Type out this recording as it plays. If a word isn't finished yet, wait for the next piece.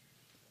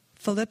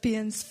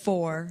Philippians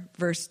 4,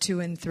 verse 2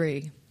 and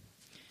 3.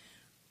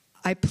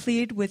 I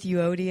plead with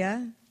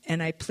Euodia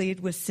and I plead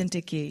with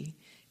Syntyche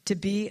to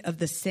be of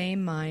the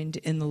same mind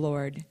in the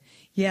Lord.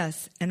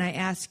 Yes, and I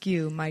ask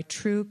you, my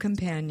true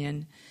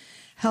companion,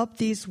 help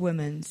these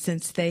women,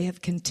 since they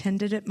have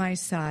contended at my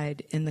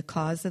side in the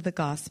cause of the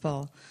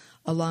gospel,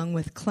 along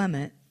with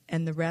Clement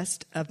and the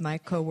rest of my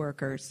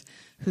co-workers,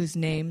 whose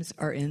names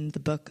are in the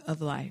book of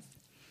life.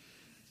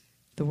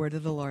 The word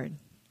of the Lord.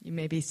 You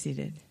may be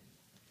seated.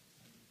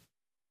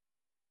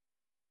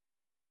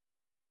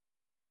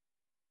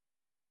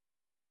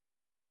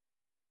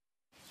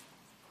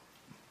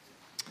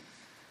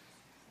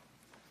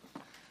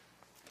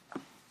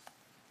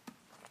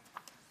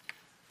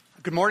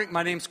 Good morning.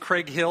 My name's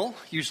Craig Hill.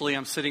 Usually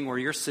I'm sitting where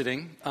you're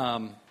sitting,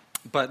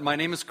 but my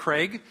name is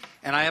Craig,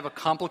 and I have a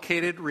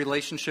complicated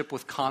relationship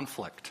with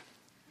conflict.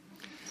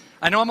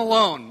 I know I'm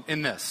alone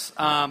in this.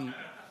 On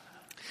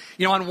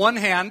one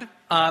hand,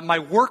 my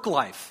work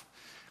life,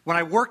 when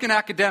I work in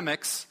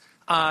academics,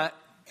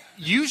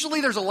 usually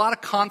there's a lot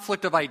of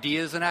conflict of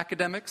ideas in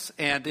academics,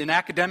 and in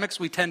academics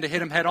we tend to hit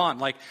them head on.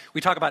 Like,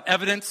 we talk about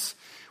evidence.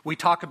 We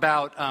talk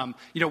about,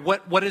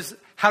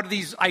 how do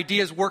these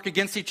ideas work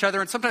against each other?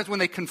 And sometimes when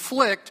they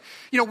conflict,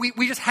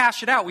 we just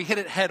hash it out. We hit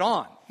it head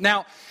on.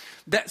 Now,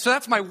 so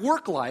that's my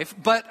work life.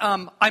 But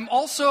I'm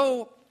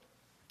also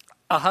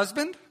a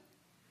husband.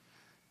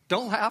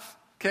 Don't laugh,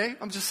 okay?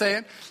 I'm just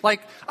saying.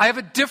 Like, I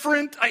have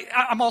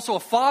I'm also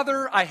a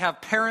father. I have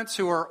parents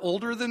who are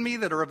older than me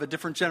that are of a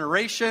different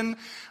generation.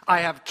 I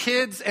have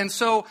kids. And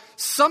so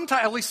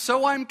sometimes, at least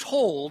so I'm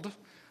told,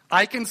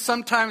 I can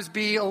sometimes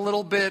be a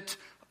little bit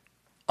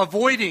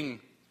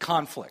avoiding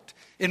conflict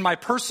in my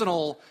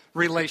personal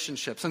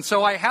relationships. And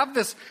so I have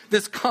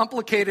this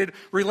complicated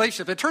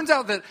relationship. It turns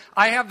out that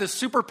I have this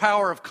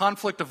superpower of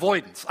conflict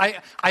avoidance.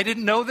 I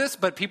didn't know this,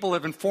 but people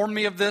have informed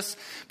me of this.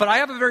 But I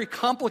have a very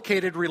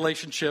complicated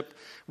relationship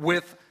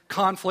with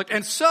conflict.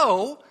 And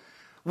so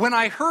when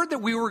I heard that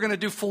we were going to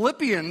do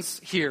Philippians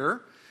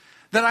here,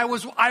 that I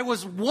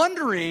was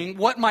wondering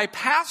what my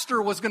pastor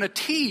was going to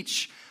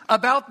teach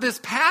about this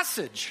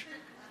passage.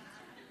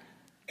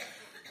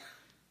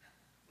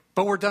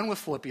 But we're done with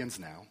Philippians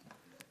now.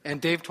 And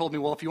Dave told me,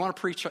 well, if you want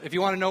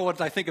to know what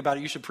I think about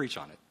it, you should preach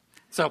on it.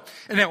 So,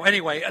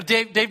 anyway,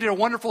 Dave did a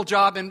wonderful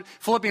job in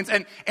Philippians.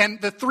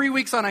 And the 3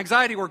 weeks on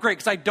anxiety were great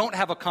because I don't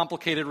have a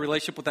complicated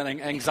relationship with that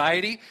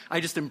anxiety. I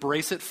just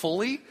embrace it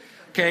fully.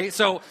 Okay,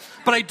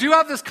 but I do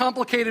have this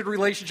complicated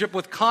relationship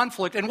with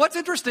conflict. And what's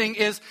interesting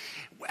is,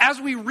 as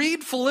we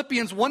read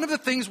Philippians, one of the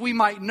things we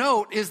might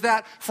note is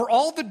that for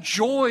all the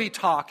joy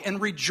talk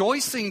and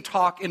rejoicing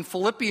talk in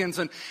Philippians,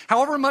 and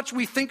however much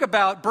we think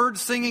about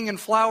birds singing and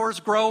flowers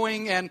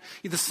growing and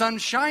the sun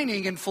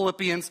shining in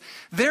Philippians,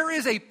 there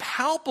is a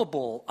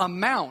palpable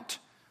amount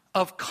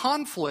of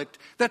conflict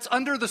that's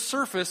under the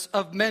surface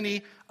of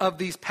many of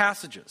these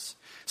passages.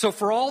 So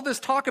for all this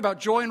talk about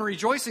joy and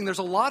rejoicing, there's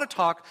a lot of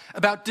talk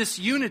about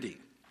disunity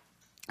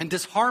and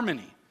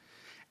disharmony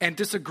and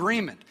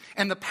disagreement.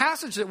 And the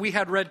passage that we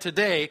had read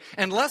today,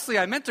 and Leslie,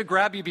 I meant to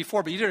grab you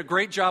before, but you did a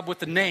great job with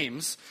the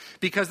names,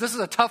 because this is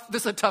a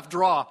tough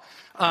draw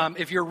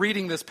if you're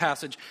reading this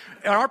passage.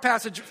 In our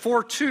passage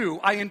 4:2,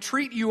 I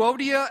entreat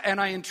Euodia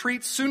and I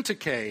entreat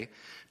Syntyche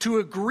to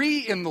agree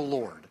in the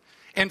Lord.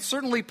 And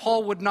certainly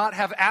Paul would not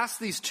have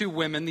asked these two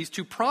women, these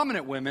two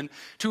prominent women,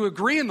 to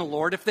agree in the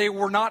Lord if they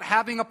were not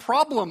having a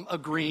problem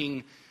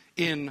agreeing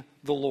in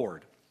the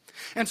Lord.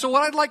 And so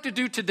what I'd like to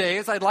do today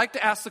is I'd like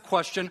to ask the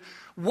question,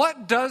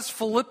 what does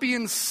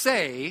Philippians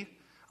say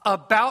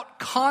about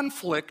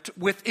conflict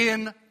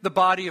within the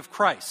body of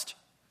Christ?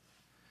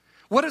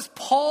 What does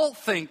Paul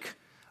think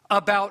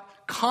about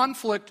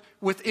conflict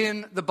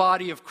within the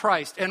body of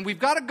Christ? And we've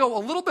got to go a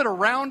little bit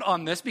around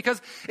on this,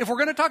 because if we're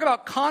going to talk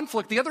about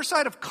conflict, the other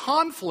side of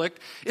conflict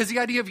is the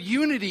idea of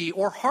unity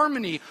or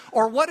harmony,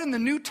 or what in the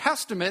New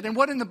Testament and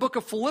what in the book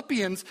of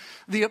Philippians,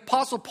 the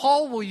Apostle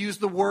Paul will use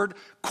the word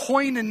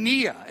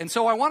koinonia. And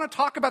so I want to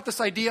talk about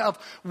this idea of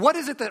what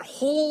is it that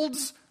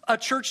holds a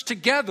church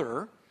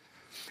together,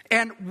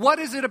 and what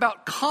is it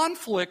about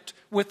conflict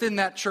within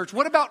that church?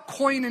 What about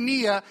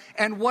koinonia,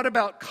 and what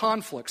about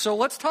conflict? So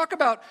let's talk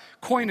about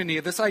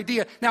koinonia, this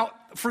idea. Now,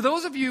 for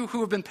those of you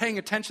who have been paying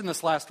attention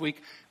this last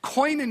week,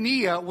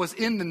 koinonia was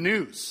in the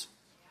news.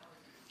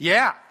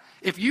 Yeah.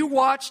 If you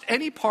watched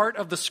any part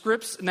of the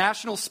Scripps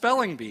National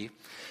Spelling Bee,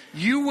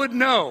 you would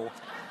know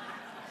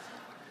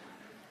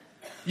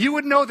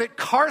that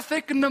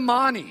Karthik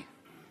Namani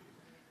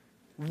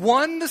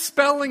won the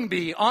spelling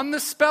bee on the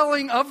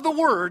spelling of the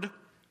word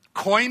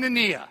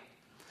koinonia.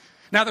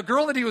 Now, the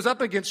girl that he was up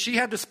against, she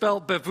had to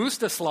spell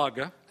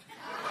bevusteslaga.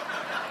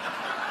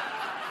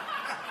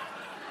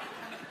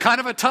 Kind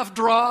of a tough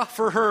draw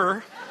for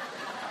her.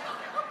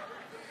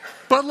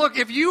 But look,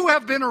 if you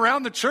have been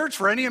around the church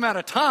for any amount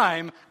of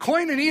time,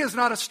 koinonia is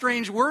not a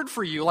strange word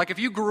for you. Like if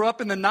you grew up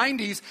in the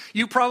 90s,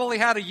 you probably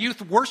had a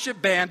youth worship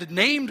band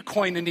named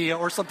Koinonia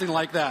or something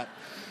like that.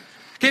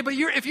 Okay, but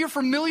if you're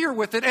familiar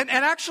with it, and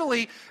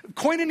actually,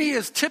 koinonia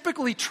is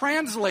typically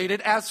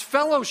translated as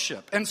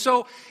fellowship. And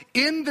so,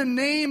 in the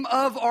name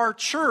of our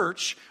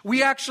church,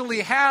 we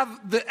actually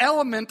have the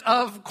element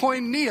of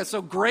koinonia.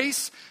 So,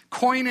 Grace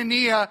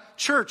Koinonia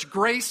Church,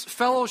 Grace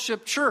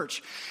Fellowship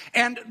Church.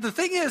 And the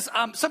thing is,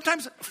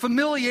 sometimes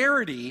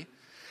familiarity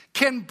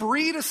can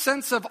breed a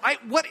sense of,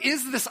 what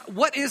is this?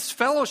 What is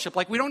fellowship?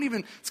 Like,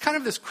 it's kind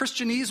of this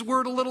Christianese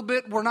word a little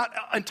bit. We're not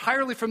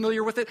entirely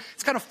familiar with it.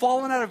 It's kind of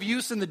fallen out of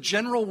use in the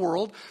general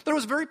world. There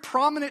was a very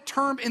prominent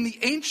term in the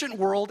ancient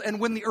world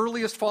and when the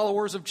earliest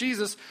followers of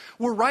Jesus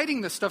were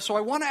writing this stuff. So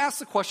I want to ask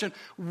the question,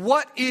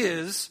 what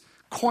is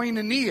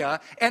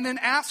koinonia? And then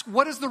ask,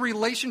 what is the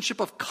relationship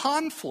of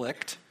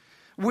conflict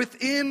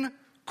within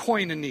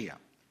koinonia?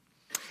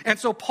 And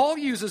so Paul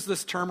uses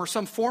this term or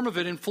some form of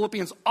it in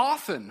Philippians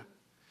often.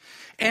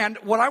 And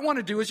what I want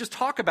to do is just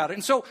talk about it.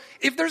 And so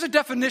if there's a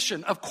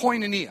definition of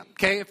koinonia,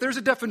 okay, if there's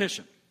a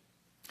definition,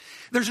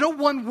 there's no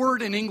one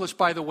word in English,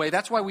 by the way.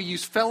 That's why we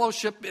use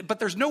fellowship, but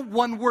there's no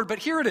one word. But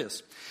here it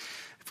is.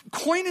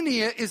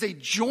 Koinonia is a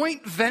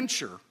joint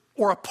venture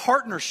or a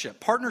partnership.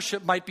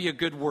 Partnership might be a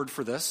good word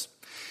for this.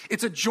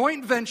 It's a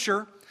joint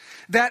venture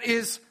that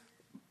is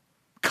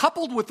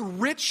coupled with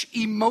rich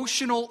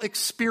emotional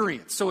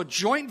experience. So a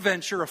joint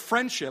venture, a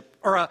friendship,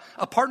 or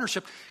a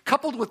partnership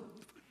coupled with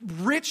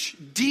rich,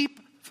 deep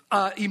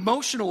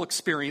emotional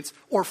experience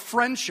or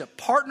friendship,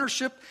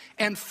 partnership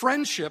and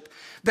friendship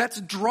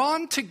that's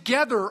drawn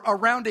together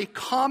around a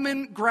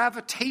common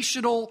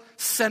gravitational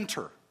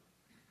center.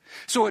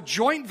 So a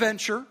joint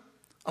venture,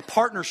 a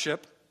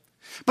partnership,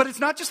 but it's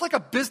not just like a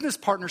business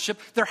partnership.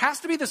 There has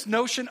to be this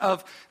notion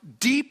of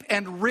deep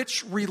and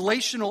rich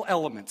relational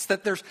elements,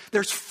 that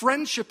there's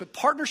friendship,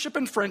 partnership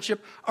and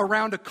friendship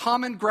around a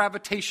common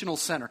gravitational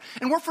center.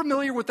 And we're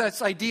familiar with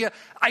this idea,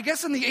 I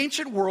guess, in the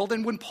ancient world.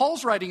 And when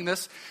Paul's writing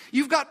this,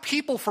 you've got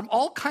people from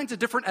all kinds of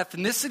different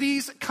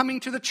ethnicities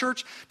coming to the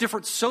church,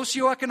 different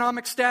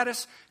socioeconomic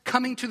status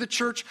coming to the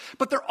church,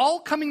 but they're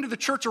all coming to the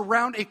church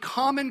around a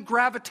common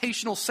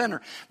gravitational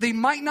center. They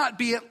might not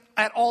be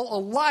at all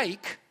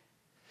alike,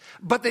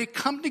 but they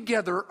come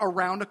together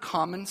around a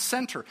common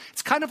center.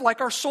 It's kind of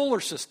like our solar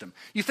system.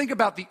 You think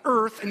about the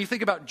Earth and you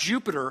think about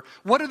Jupiter.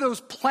 What do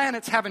those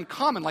planets have in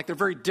common? Like, they're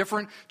very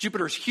different.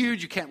 Jupiter's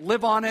huge. You can't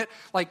live on it.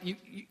 But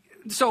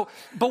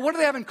what do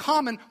they have in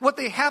common? What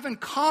they have in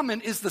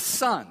common is the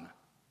sun.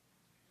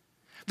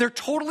 They're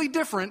totally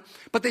different,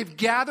 but they've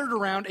gathered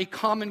around a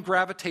common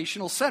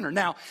gravitational center.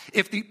 Now,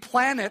 if the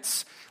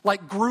planets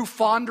grew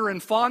fonder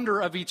and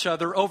fonder of each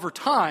other over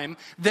time,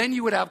 then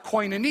you would have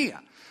koinonia.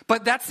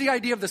 But that's the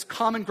idea of this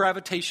common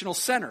gravitational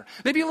center.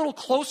 Maybe a little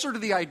closer to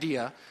the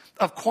idea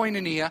of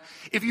koinonia.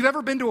 If you've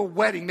ever been to a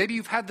wedding, maybe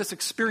you've had this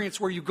experience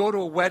where you go to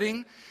a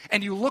wedding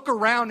and you look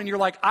around and you're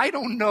like, I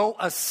don't know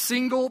a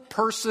single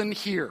person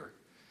here.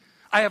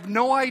 I have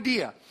no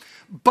idea.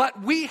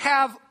 But we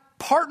have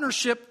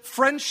partnership,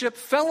 friendship,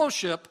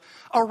 fellowship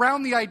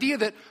around the idea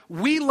that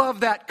we love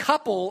that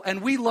couple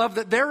and we love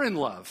that they're in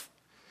love.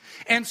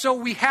 And so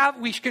we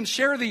can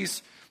share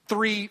these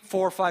 3,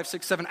 4, 5,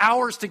 6, 7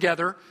 hours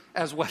together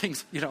as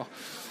weddings,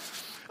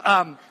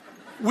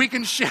 we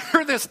can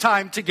share this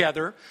time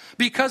together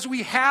because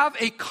we have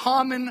a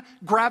common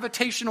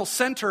gravitational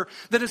center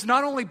that has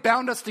not only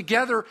bound us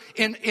together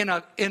in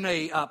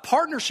a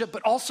partnership,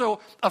 but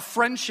also a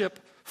friendship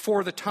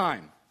for the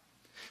time.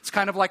 It's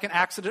kind of like an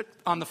accident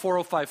on the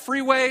 405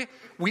 freeway.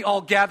 We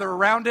all gather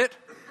around it,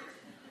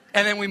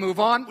 and then we move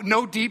on.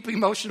 No deep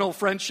emotional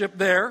friendship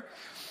there.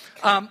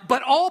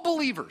 But all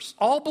believers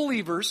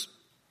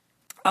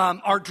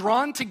are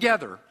drawn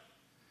together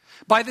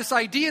by this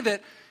idea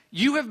that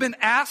you have been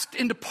asked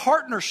into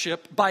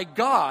partnership by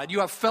God. You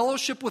have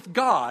fellowship with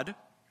God,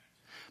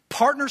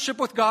 partnership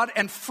with God,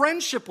 and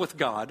friendship with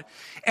God.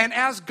 And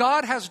as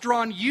God has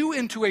drawn you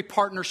into a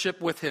partnership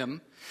with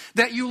Him,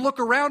 that you look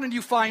around and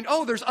you find,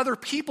 there's other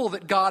people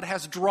that God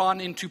has drawn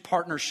into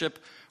partnership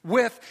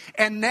with.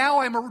 And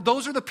now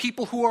those are the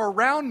people who are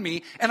around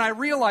me. And I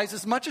realize,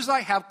 as much as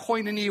I have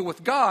koinonia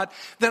with God,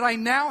 that I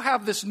now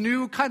have this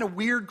new kind of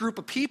weird group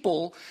of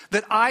people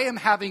that I am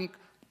having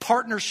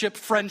partnership,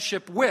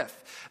 friendship with,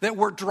 that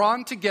we're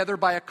drawn together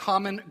by a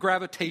common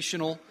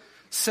gravitational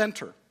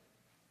center.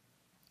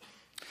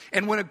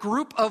 And when a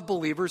group of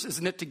believers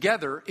is knit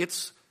together,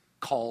 it's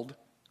called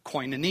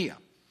koinonia.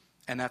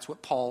 And that's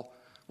what Paul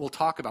will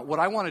talk about. What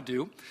I want to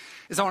do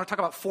is I want to talk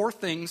about 4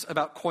 things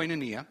about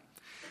koinonia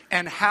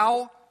and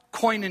how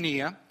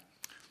koinonia,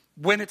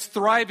 when it's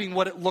thriving,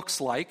 what it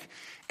looks like,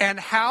 and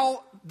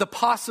how the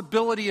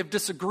possibility of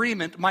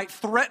disagreement might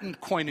threaten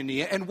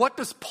koinonia, and what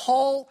does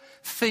Paul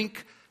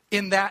think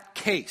in that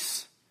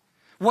case?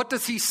 What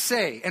does he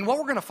say? And what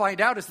we're going to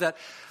find out is that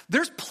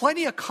there's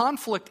plenty of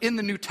conflict in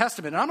the New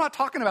Testament. And I'm not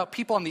talking about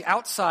people on the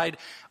outside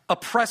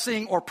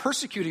oppressing or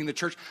persecuting the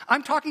church.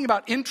 I'm talking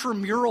about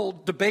intramural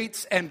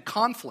debates and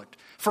conflict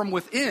from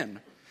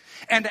within.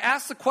 And to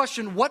ask the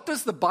question, what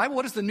does the Bible,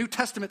 what does the New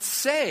Testament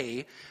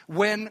say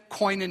when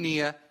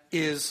koinonia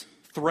is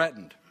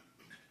threatened?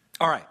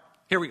 All right,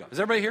 here we go. Is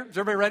everybody here? Is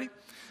everybody ready?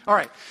 All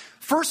right.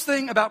 First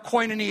thing about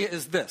koinonia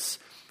is this.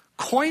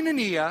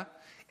 Koinonia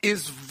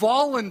is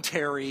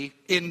voluntary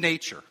in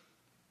nature.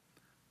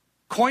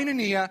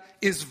 Koinonia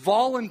is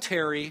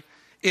voluntary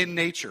in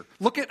nature.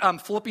 Look at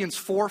Philippians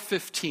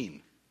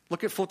 4:15.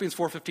 Look at Philippians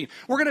 4:15.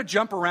 We're going to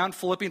jump around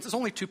Philippians. It's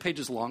only 2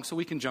 pages long, so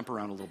we can jump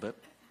around a little bit.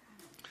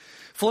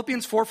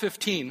 Philippians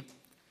 4:15.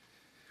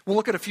 We'll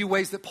look at a few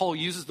ways that Paul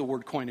uses the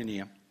word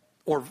koinonia,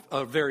 or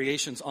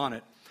variations on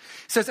it.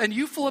 It says, and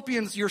you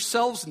Philippians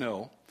yourselves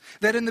know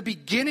that in the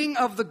beginning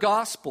of the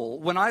gospel,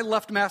 when I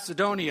left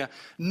Macedonia,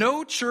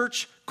 no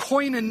church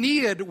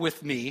koinonia'd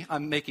with me.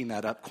 I'm making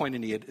that up,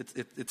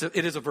 koinonia'd.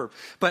 It is a verb.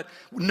 But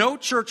no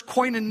church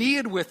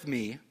koinonia'd with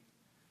me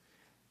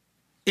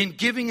in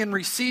giving and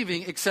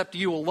receiving except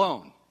you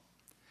alone.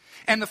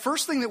 And the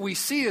first thing that we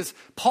see is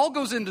Paul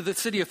goes into the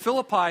city of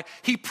Philippi.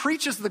 He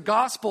preaches the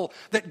gospel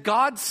that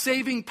God's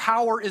saving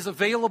power is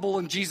available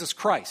in Jesus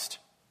Christ.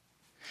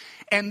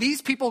 And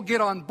these people get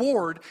on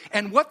board,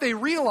 and what they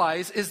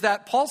realize is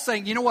that Paul's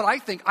saying, you know what I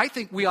think? I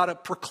think we ought to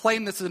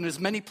proclaim this in as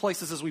many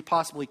places as we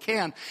possibly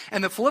can.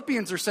 And the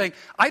Philippians are saying,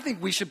 I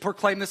think we should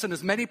proclaim this in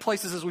as many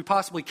places as we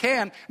possibly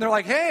can. And they're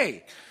like,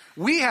 hey,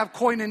 we have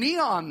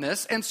koinonia on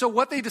this. And so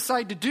what they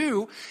decide to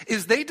do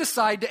is they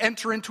decide to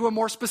enter into a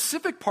more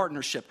specific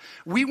partnership.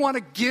 We want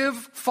to give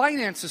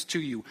finances to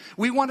you.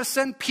 We want to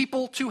send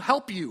people to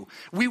help you.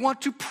 We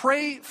want to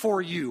pray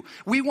for you.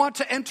 We want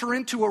to enter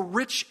into a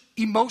rich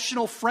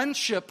emotional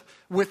friendship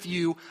with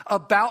you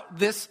about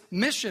this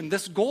mission,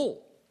 this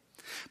goal.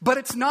 But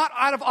it's not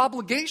out of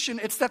obligation.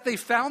 It's that they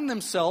found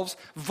themselves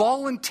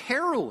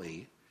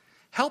voluntarily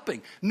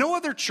helping. No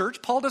other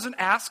church, Paul doesn't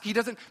ask,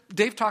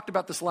 Dave talked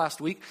about this last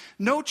week.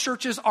 No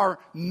churches are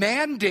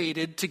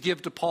mandated to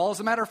give to Paul. As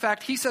a matter of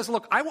fact, he says,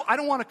 look, I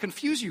don't want to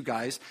confuse you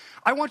guys.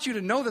 I want you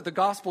to know that the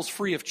gospel's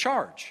free of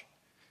charge.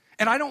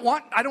 And I don't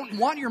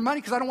want your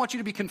money because I don't want you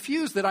to be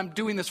confused that I'm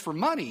doing this for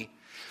money.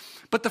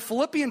 But the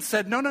Philippians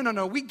said,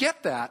 no, we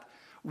get that.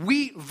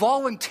 We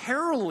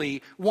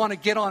voluntarily want to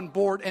get on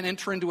board and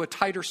enter into a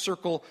tighter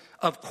circle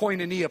of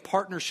koinonia,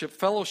 partnership,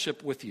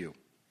 fellowship with you.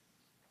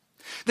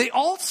 They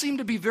all seem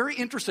to be very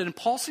interested, and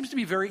Paul seems to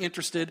be very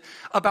interested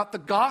about the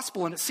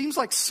gospel, and it seems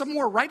like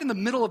somewhere right in the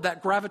middle of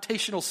that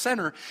gravitational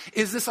center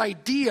is this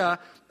idea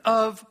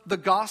of the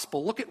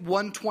gospel. Look at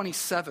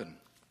 127.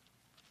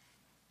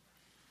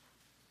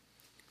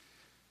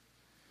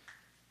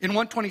 In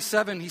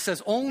 127, he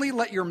says, only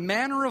let your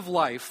manner of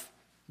life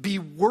be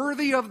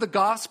worthy of the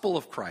gospel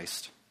of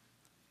Christ,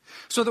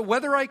 so that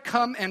whether I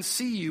come and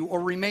see you or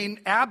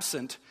remain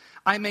absent,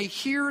 I may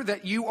hear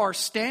that you are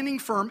standing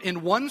firm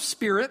in one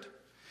spirit,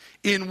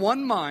 in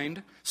one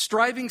mind,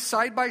 striving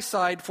side by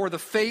side for the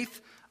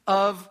faith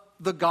of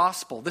the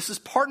gospel. This is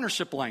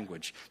partnership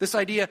language. This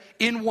idea,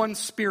 in one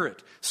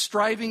spirit,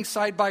 striving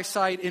side by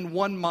side in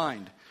one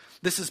mind.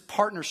 This is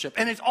partnership.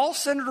 And it's all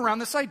centered around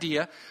this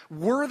idea,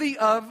 worthy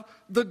of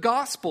the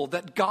gospel,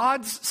 that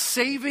God's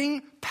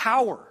saving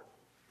power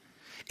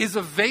is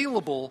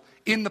available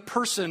in the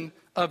person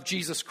of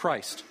Jesus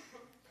Christ.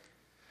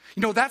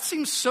 You know, that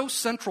seems so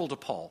central to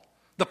Paul.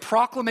 The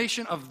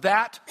proclamation of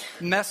that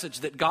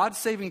message, that God's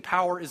saving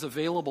power is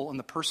available in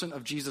the person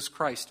of Jesus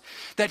Christ,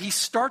 that he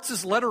starts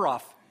his letter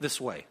off this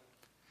way.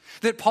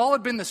 That Paul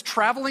had been this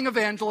traveling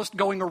evangelist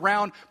going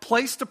around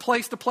place to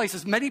place to place,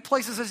 as many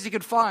places as he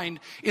could find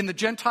in the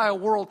Gentile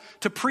world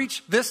to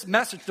preach this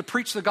message, to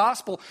preach the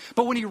gospel.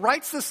 But when he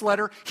writes this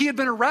letter, he had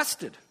been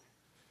arrested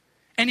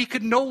and he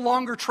could no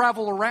longer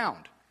travel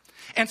around.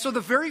 And so the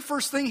very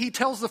first thing he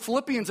tells the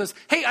Philippians is,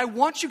 hey, I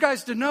want you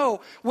guys to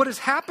know what has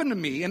happened to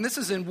me. And this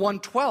is in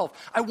 1:12.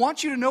 I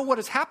want you to know what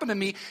has happened to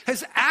me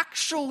has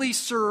actually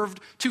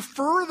served to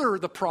further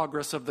the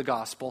progress of the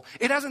gospel.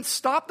 It hasn't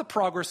stopped the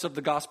progress of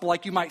the gospel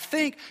like you might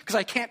think, because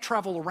I can't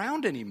travel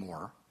around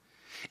anymore.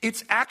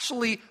 It's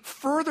actually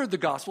furthered the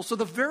gospel. So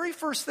the very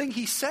first thing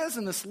he says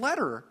in this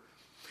letter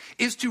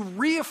is to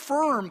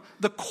reaffirm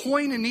the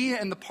koinonia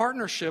and the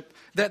partnership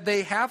that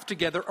they have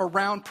together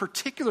around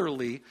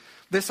particularly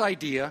this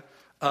idea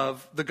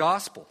of the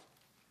gospel.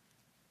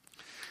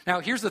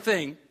 Now, here's the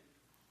thing.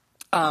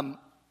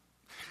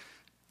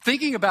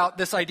 Thinking about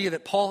this idea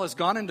that Paul has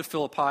gone into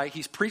Philippi,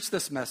 he's preached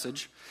this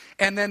message,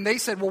 and then they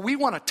said, well, we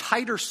want a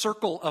tighter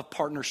circle of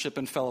partnership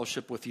and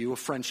fellowship with you, of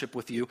friendship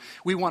with you.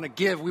 We want to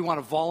give, we want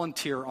to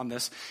volunteer on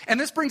this. And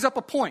this brings up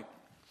a point.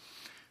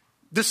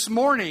 This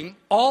morning,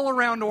 all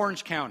around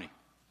Orange County,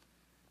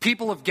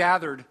 people have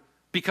gathered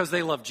because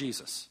they love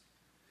Jesus.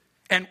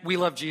 And we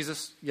love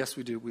Jesus. Yes,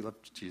 we do. We love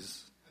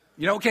Jesus.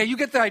 You know, okay, you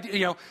get the idea.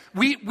 You know,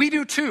 we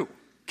do too,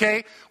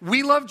 okay?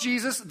 We love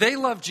Jesus. They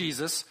love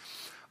Jesus.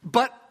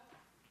 But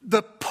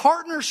the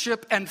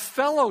partnership and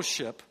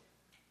fellowship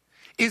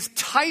is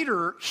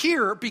tighter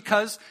here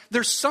because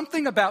there's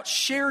something about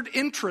shared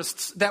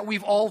interests that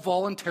we've all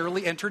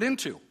voluntarily entered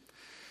into.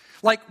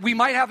 Like, we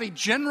might have a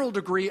general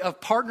degree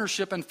of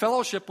partnership and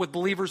fellowship with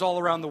believers all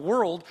around the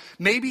world,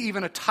 maybe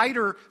even a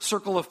tighter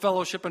circle of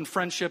fellowship and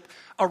friendship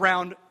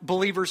around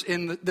believers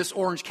in this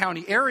Orange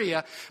County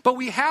area, but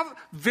we have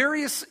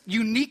various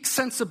unique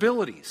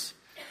sensibilities.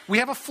 We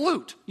have a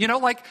flute.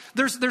 Like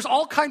there's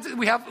all kinds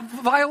we have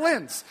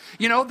violins.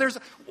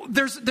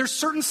 There's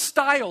certain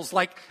styles.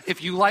 Like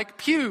if you like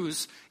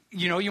pews,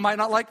 you might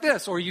not like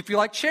this. Or if you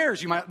like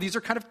chairs, these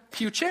are kind of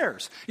pew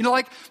chairs.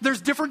 Like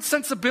there's different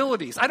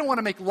sensibilities. I don't want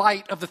to make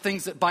light of the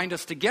things that bind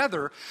us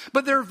together,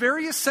 but there are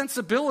various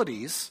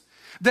sensibilities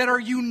that are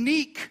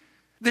unique.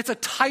 That's a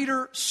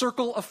tighter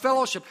circle of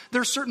fellowship.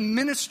 There are certain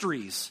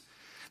ministries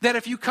that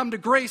if you come to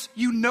Grace,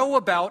 you know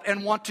about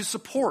and want to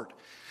support.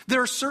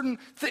 There are certain,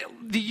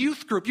 the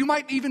youth group, you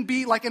might even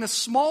be like in a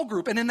small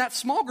group, and in that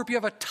small group you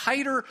have a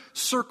tighter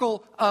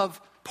circle of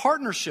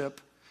partnership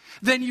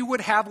than you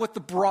would have with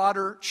the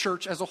broader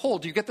church as a whole.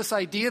 Do you get this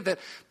idea that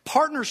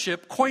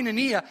partnership,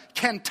 koinonia,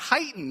 can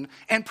tighten,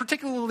 and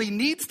particularly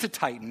needs to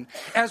tighten,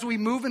 as we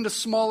move into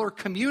smaller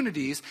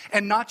communities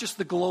and not just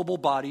the global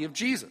body of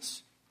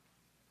Jesus?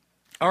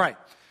 All right,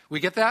 we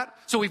get that?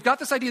 So we've got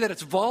this idea that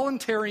it's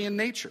voluntary in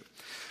nature.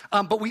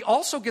 But we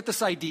also get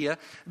this idea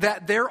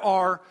that there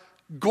are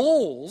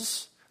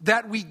goals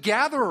that we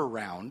gather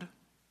around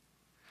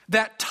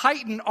that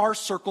tighten our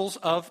circles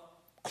of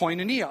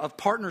koinonia, of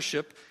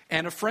partnership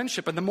and of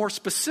friendship. And the more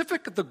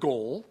specific the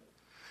goal,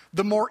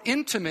 the more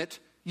intimate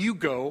you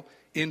go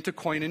into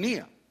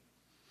koinonia.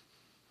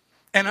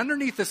 And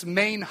underneath this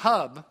main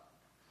hub,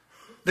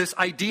 this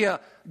idea,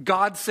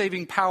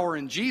 God-saving power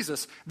in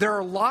Jesus, there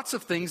are lots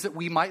of things that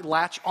we might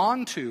latch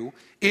onto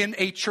in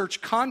a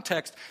church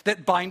context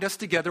that bind us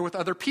together with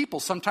other people.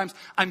 Sometimes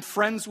I'm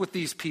friends with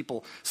these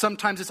people.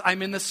 Sometimes it's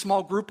I'm in this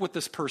small group with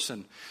this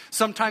person.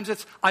 Sometimes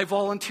it's I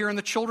volunteer in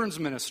the children's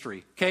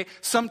ministry. Okay?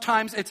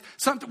 Sometimes it's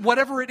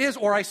whatever it is,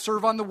 or I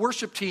serve on the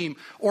worship team,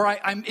 or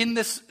I'm in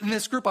this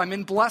group, I'm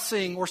in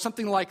blessing, or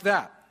something like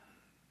that.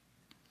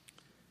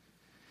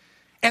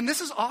 And this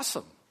is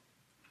awesome.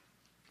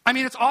 I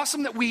mean, it's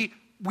awesome that we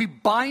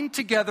bind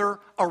together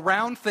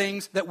around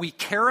things that we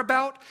care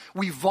about,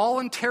 we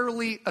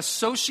voluntarily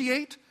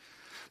associate.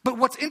 But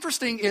what's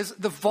interesting is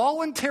the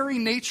voluntary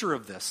nature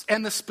of this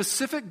and the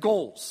specific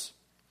goals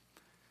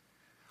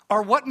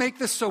are what make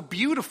this so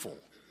beautiful.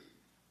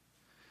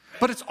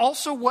 But it's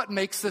also what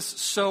makes this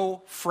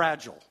so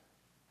fragile.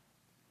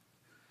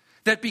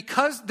 That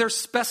because there's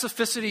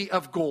specificity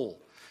of goal,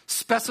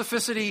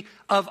 specificity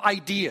of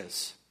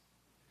ideas,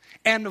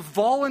 and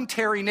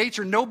voluntary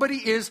nature, nobody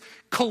is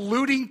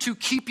colluding to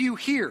keep you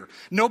here.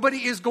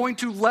 Nobody is going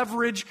to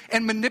leverage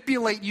and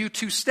manipulate you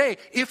to stay.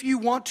 If you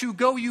want to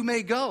go, you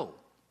may go.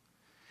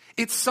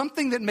 It's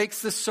something that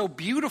makes this so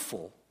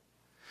beautiful,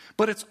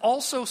 but it's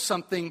also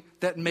something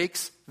that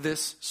makes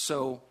this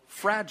so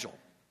fragile.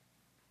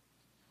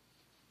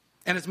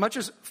 And as much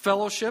as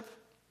fellowship,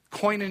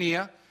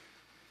 koinonia,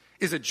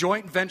 is a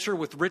joint venture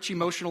with rich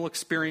emotional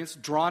experience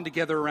drawn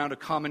together around a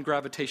common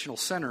gravitational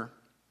center,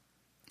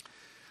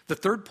 the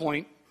third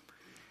point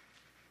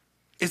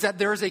is that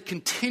there is a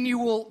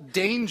continual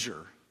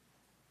danger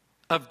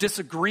of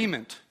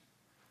disagreement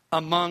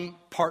among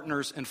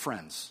partners and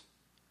friends.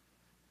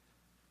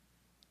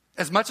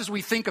 As much as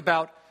we think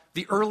about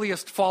the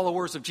earliest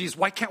followers of Jesus,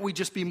 why can't we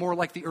just be more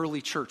like the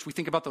early church? We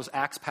think about those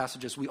Acts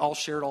passages. We all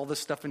shared all this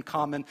stuff in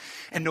common,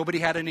 and nobody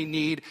had any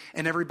need,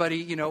 and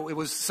everybody, it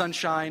was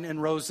sunshine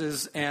and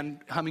roses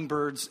and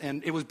hummingbirds,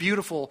 and it was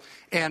beautiful,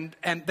 and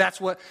that's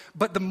what.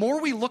 But the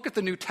more we look at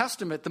the New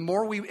Testament, the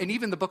more and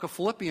even the book of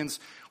Philippians,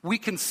 we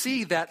can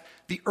see that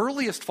the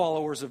earliest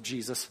followers of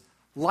Jesus,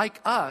 like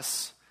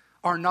us,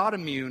 are not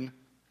immune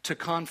to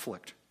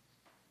conflict.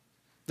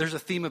 There's a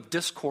theme of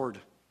discord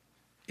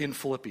in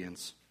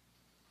Philippians.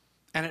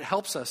 And it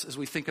helps us as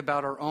we think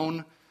about our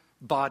own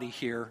body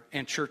here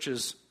and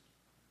churches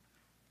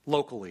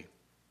locally.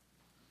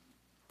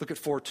 Look at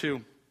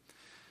 4:2,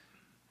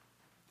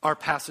 our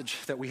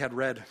passage that we had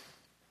read.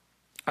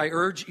 I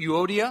urge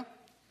Euodia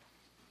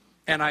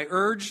and I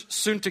urge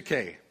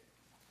Syntyche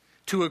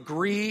to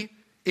agree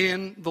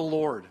in the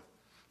Lord.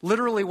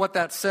 Literally what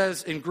that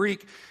says in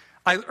Greek,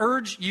 I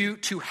urge you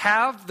to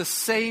have the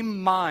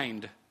same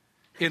mind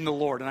in the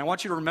Lord. And I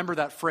want you to remember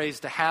that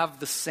phrase, to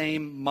have the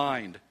same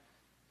mind.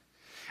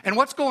 And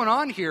what's going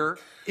on here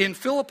in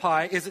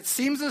Philippi is it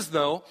seems as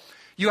though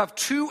you have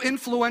two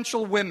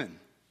influential women,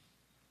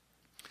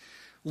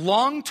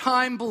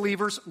 longtime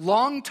believers,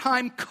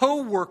 longtime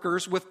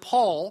co-workers with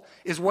Paul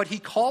is what he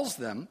calls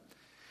them.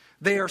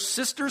 They are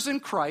sisters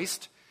in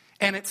Christ,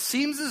 and it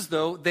seems as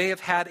though they have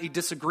had a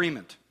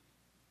disagreement.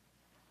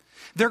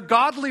 They're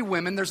godly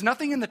women. There's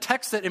nothing in the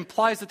text that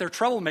implies that they're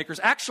troublemakers.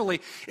 Actually,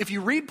 if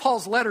you read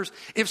Paul's letters,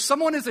 if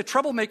someone is a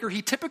troublemaker,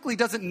 he typically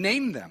doesn't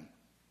name them.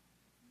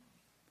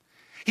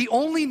 He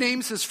only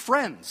names his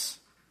friends.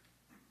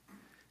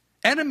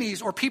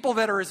 Enemies or people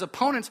that are his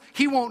opponents,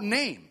 he won't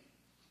name.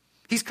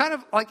 He's kind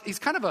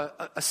of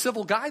a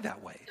civil guy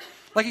that way.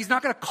 Like he's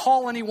not going to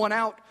call anyone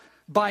out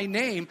by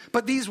name.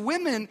 But these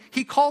women,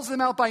 he calls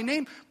them out by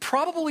name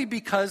probably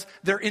because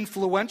they're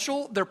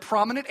influential, they're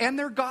prominent, and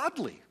they're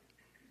godly.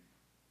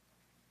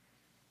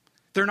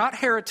 They're not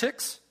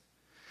heretics.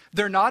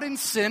 They're not in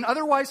sin.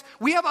 Otherwise,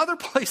 we have other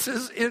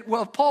places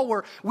of Paul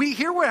where we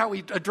hear how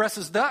he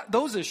addresses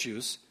those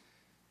issues.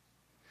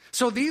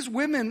 So these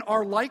women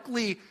are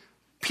likely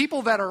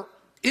people that are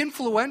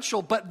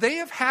influential, but they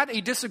have had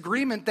a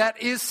disagreement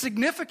that is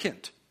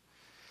significant.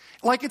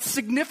 Like it's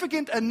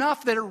significant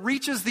enough that it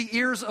reaches the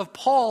ears of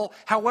Paul,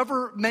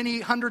 however many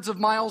hundreds of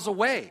miles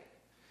away.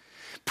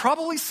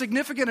 Probably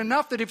significant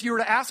enough that if you were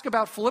to ask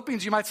about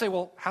Philippians, you might say,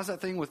 well, how's that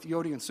thing with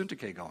Euodia and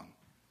Syntyche going?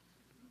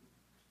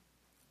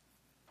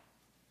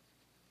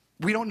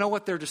 We don't know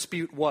what their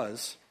dispute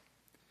was,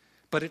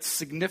 but it's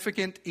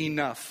significant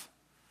enough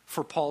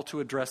for Paul to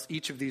address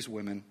each of these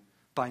women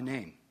by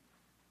name.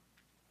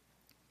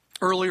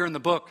 Earlier in the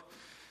book,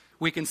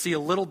 we can see a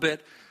little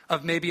bit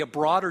of maybe a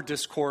broader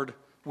discord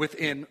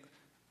within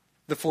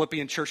the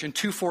Philippian church. In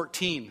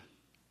 2:14,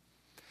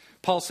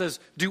 Paul says,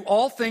 do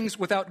all things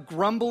without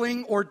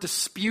grumbling or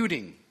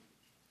disputing,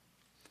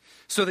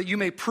 so that you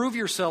may prove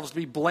yourselves to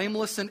be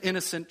blameless and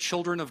innocent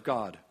children of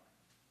God.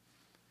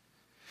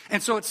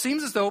 And so it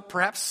seems as though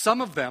perhaps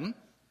some of them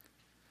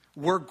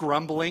were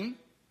grumbling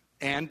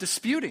and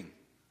disputing,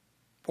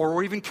 or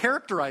were even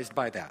characterized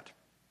by that.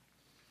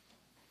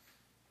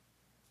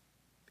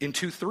 In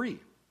 2:3,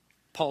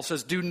 Paul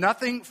says, do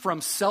nothing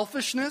from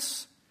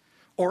selfishness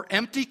or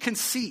empty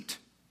conceit,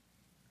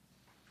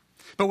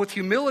 but with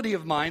humility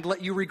of mind,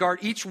 let you regard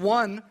each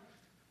one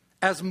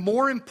as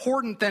more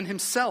important than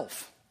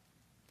himself.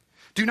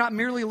 Do not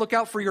merely look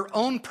out for your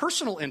own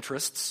personal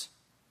interests,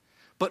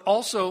 but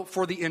also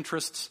for the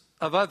interests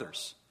of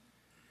others.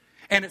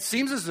 And it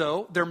seems as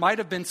though there might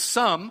have been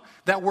some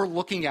that were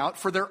looking out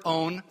for their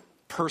own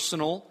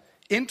personal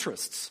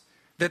interests,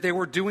 that they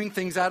were doing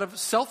things out of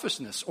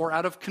selfishness or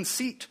out of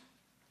conceit.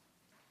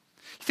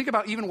 Think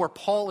about even where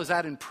Paul is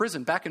at in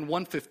prison. Back in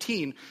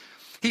 1:15,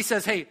 he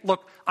says, hey,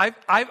 look,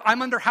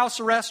 I'm under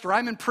house arrest or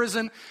I'm in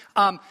prison.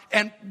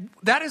 And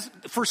that is,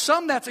 for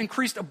some, that's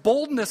increased a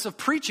boldness of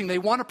preaching. They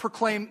want to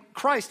proclaim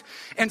Christ.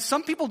 And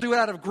some people do it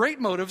out of great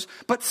motives,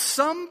 but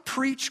some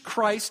preach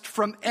Christ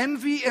from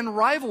envy and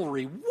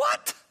rivalry.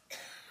 What?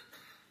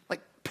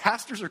 Like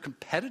pastors are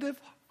competitive?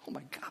 Oh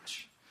my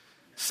gosh.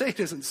 Say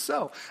it isn't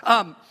so.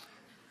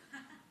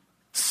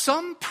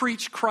 Some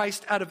preach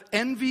Christ out of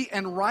envy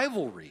and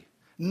rivalry,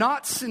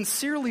 not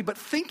sincerely, but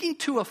thinking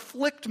to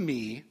afflict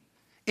me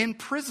in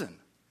prison.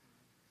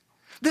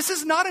 This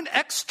is not an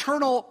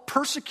external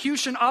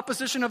persecution,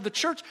 opposition of the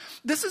church.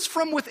 This is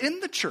from within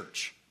the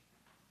church.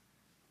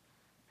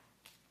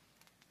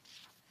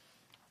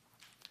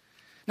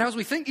 Now, as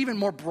we think even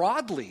more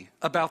broadly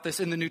about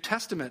this in the New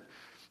Testament,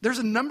 there's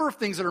a number of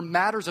things that are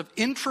matters of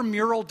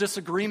intramural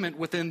disagreement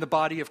within the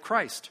body of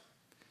Christ.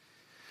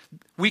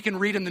 We can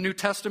read in the New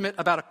Testament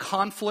about a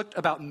conflict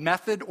about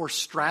method or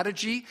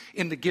strategy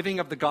in the giving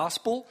of the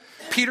gospel.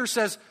 Peter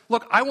says,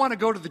 look, I want to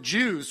go to the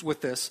Jews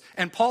with this.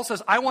 And Paul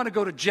says, I want to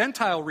go to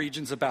Gentile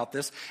regions about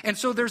this. And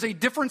so there's a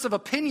difference of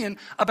opinion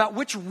about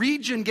which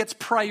region gets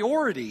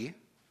priority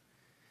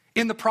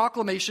in the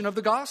proclamation of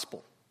the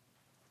gospel.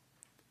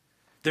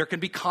 There can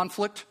be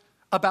conflict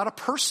about a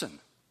person.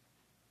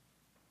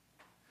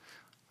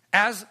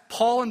 As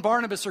Paul and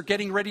Barnabas are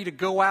getting ready to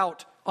go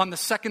out on the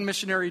second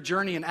missionary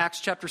journey in Acts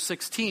chapter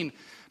 16,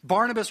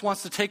 Barnabas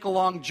wants to take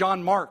along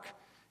John Mark,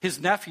 his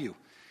nephew.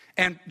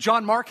 And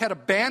John Mark had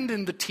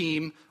abandoned the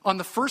team on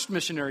the first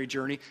missionary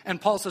journey,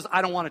 and Paul says,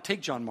 I don't want to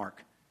take John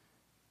Mark.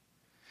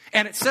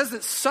 And it says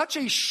that such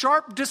a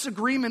sharp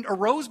disagreement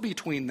arose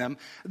between them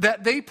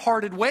that they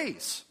parted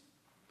ways.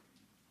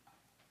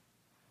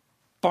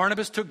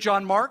 Barnabas took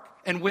John Mark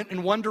and went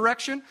in one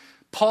direction.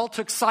 Paul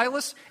took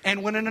Silas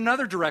and went in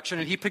another direction,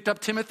 and he picked up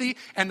Timothy.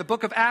 And the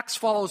book of Acts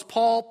follows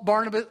Paul,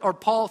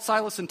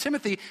 Silas, and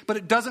Timothy, but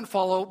it doesn't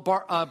follow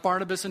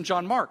Barnabas and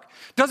John Mark.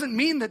 Doesn't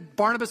mean that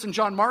Barnabas and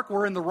John Mark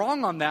were in the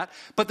wrong on that,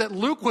 but that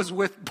Luke was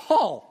with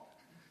Paul.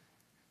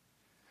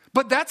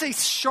 But that's a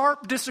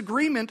sharp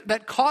disagreement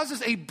that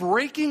causes a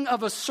breaking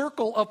of a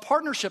circle of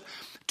partnership.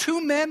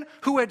 Two men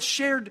who had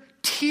shared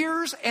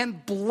tears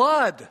and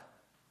blood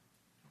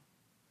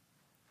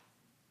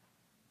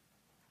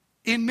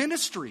in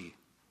ministry.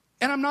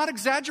 And I'm not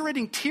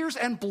exaggerating, tears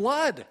and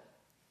blood.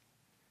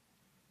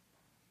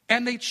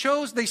 And they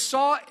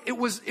saw it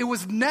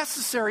was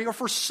necessary, or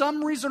for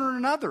some reason or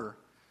another,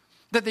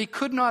 that they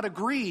could not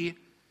agree,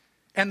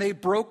 and they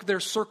broke their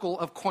circle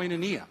of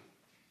koinonia.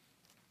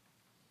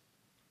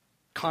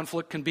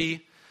 Conflict can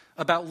be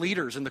about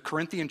leaders. In the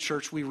Corinthian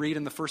church, we read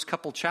in the first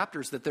couple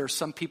chapters that there are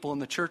some people in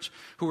the church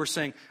who are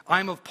saying,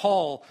 I'm of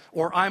Paul,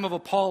 or I'm of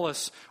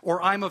Apollos,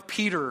 or I'm of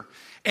Peter.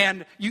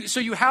 And so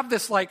you have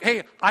this like,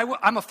 hey,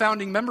 I'm a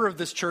founding member of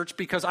this church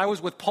because I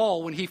was with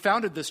Paul when he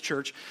founded this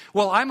church.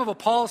 Well, I'm of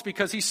Apollos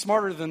because he's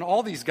smarter than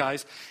all these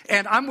guys.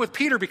 And I'm with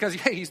Peter because,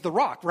 hey, he's the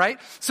rock, right?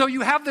 So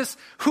you have this,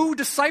 who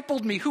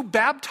discipled me, who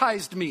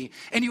baptized me.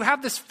 And you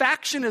have this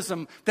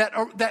factionism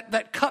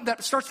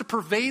that starts to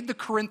pervade the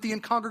Corinthian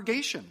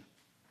congregation.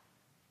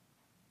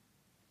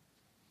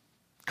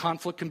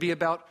 Conflict can be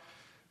about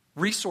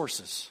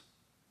resources.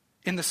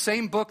 In the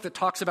same book that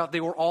talks about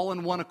they were all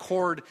in one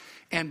accord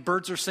and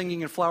birds are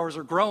singing and flowers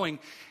are growing,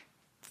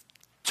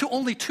 to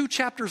only 2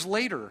 chapters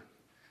later,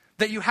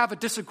 that you have a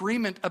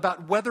disagreement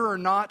about whether or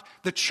not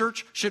the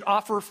church should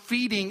offer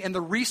feeding and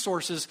the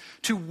resources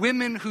to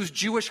women whose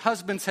Jewish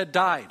husbands had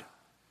died.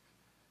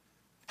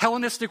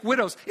 Hellenistic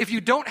widows. If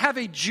you don't have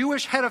a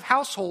Jewish head of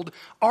household,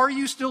 are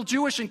you still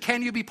Jewish and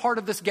can you be part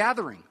of this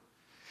gathering?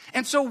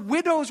 And so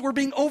widows were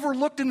being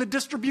overlooked in the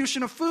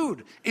distribution of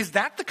food. Is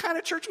that the kind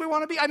of church we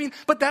want to be? I mean,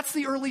 but that's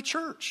the early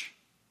church.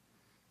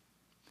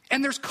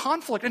 And there's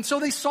conflict. And so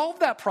they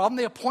solve that problem.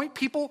 They appoint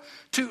people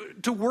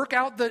to work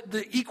out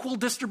the equal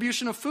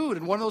distribution of food.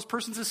 And one of those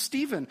persons is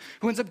Stephen,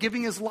 who ends up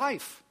giving his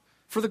life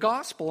for the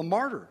gospel, a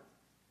martyr.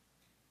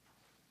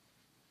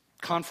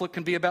 Conflict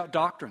can be about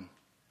doctrine.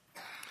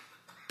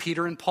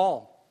 Peter and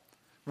Paul,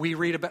 we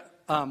read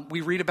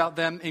about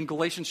them in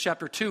Galatians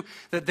chapter 2,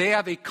 that they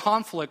have a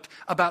conflict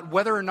about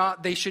whether or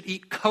not they should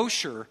eat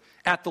kosher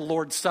at the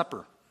Lord's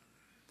Supper.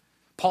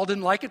 Paul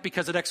didn't like it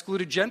because it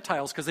excluded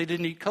Gentiles because they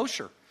didn't eat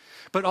kosher.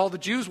 But all the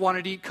Jews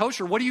wanted to eat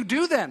kosher. What do you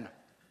do then?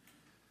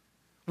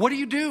 What do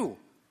you do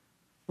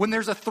when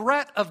there's a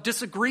threat of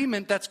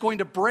disagreement that's going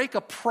to break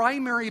a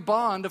primary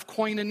bond of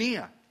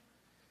koinonia?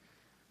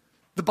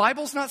 The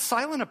Bible's not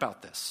silent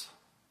about this.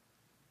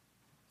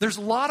 There's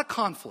a lot of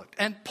conflict,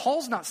 and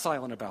Paul's not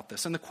silent about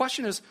this. And the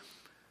question is,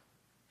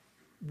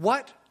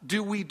 what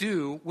do we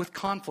do with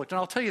conflict? And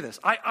I'll tell you this.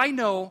 I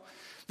know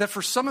that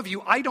for some of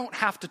you, I don't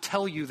have to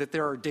tell you that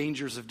there are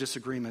dangers of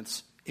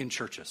disagreements in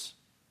churches.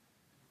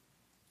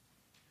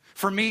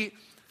 For me,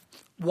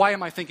 why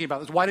am I thinking about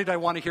this? Why did I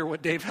want to hear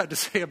what Dave had to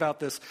say about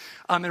this?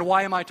 And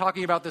why am I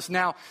talking about this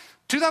now?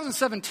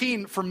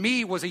 2017, for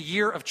me, was a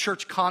year of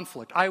church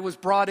conflict. I was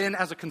brought in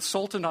as a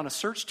consultant on a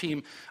search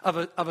team of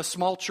a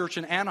small church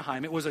in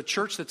Anaheim. It was a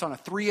church that's on a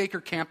 3-acre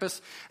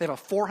campus. They have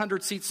a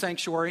 400-seat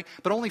sanctuary,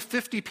 but only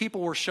 50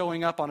 people were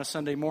showing up on a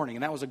Sunday morning,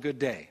 and that was a good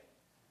day.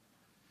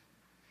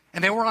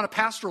 And they were on a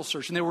pastoral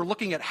search, and they were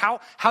looking at how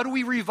do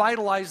we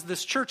revitalize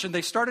this church? And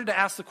they started to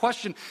ask the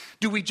question,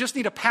 do we just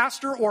need a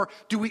pastor, or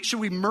should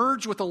we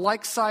merge with a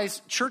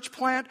like-sized church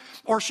plant,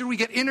 or should we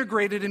get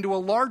integrated into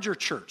a larger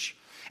church?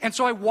 And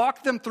so I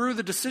walked them through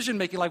the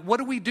decision-making, like, what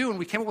do we do? And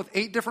we came up with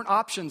 8 different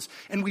options,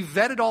 and we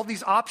vetted all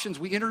these options.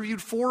 We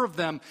interviewed 4 of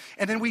them,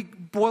 and then we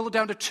boiled it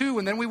down to 2,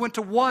 and then we went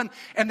to 1,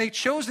 and they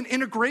chose an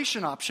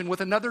integration option with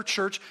another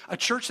church, a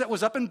church that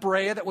was up in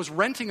Brea that was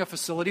renting a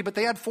facility, but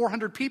they had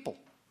 400 people.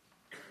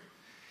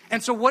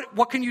 And so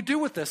what can you do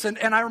with this? And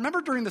I remember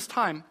during this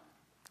time,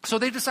 so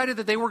they decided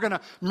that they were going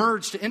to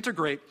merge, to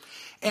integrate.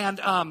 And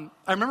I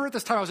remember at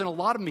this time I was in a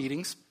lot of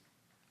meetings.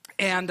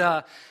 And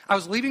I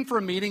was leaving for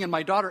a meeting, and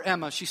my daughter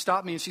Emma, she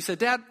stopped me and she said,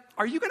 "Dad,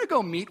 are you going to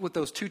go meet with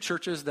those 2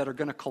 churches that are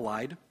going to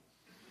collide?"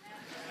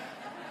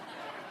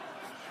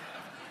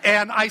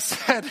 And I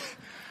said,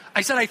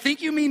 I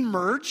think you mean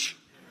merge,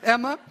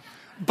 Emma,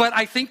 but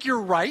I think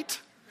you're right.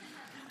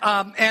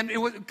 And it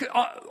was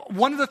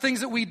one of the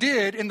things that we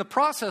did in the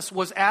process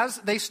was, as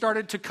they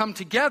started to come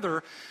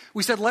together,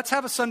 we said, let's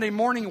have a Sunday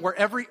morning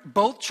where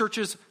both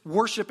churches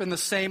worship in the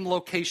same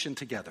location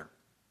together.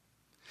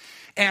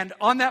 And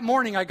on that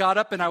morning, I got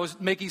up and I was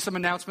making some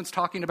announcements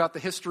talking about the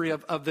history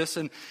of this.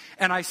 And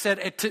I said,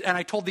 and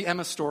I told the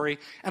Emma story.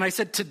 And I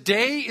said,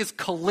 today is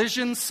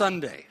Collision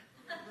Sunday.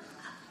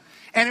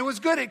 And it was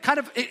good. It kind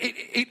of,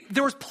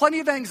 there was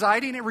plenty of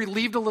anxiety, and it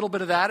relieved a little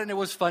bit of that. And it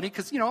was funny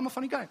because, I'm a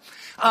funny guy.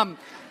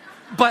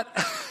 But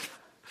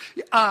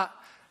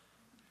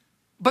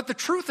the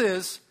truth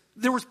is,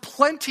 there was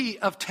plenty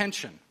of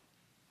tension.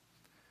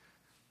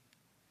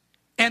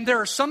 And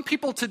there are some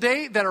people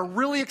today that are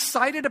really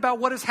excited about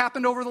what has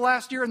happened over the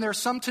last year, and there are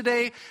some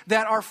today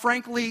that are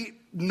frankly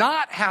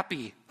not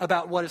happy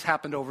about what has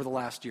happened over the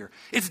last year.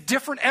 It's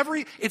different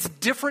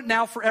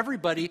now for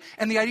everybody,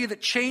 and the idea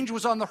that change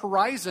was on the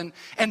horizon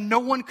and no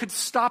one could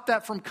stop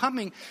that from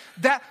coming,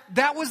 that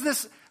was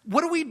this.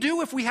 What do we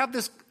do if we have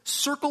this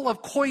circle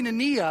of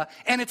koinonia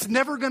and it's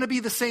never going to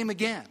be the same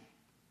again?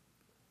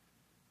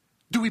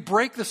 Do we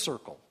break the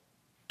circle?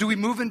 Do we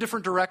move in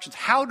different directions?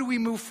 How do we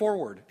move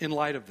forward in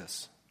light of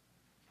this?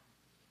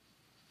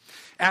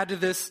 Add to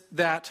this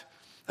that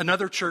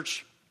another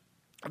church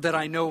that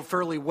I know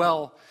fairly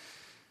well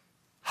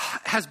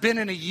has been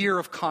in a year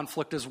of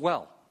conflict as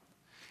well.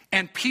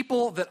 And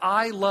people that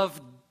I love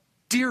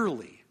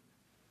dearly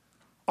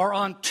are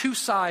on 2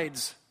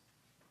 sides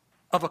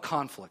of a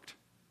conflict.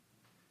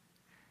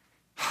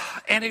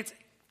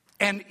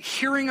 And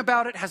hearing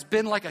about it has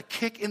been like a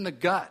kick in the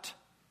gut.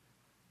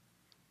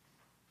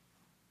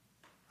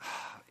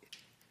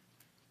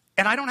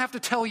 And I don't have to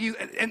tell you,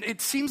 and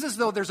it seems as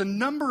though there's a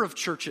number of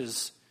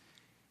churches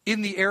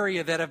in the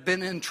area that have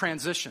been in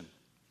transition.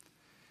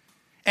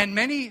 And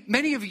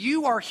many of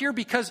you are here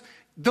because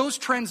those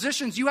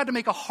transitions, you had to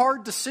make a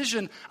hard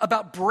decision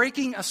about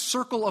breaking a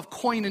circle of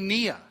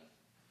koinonia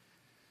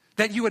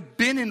that you had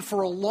been in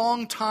for a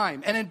long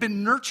time and had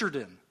been nurtured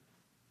in.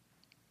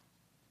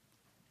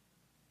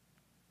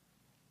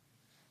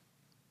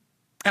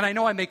 And I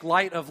know I make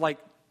light of like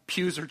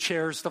pews or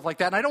chairs, stuff like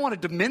that. And I don't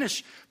want to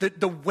diminish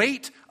the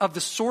weight of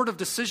the sort of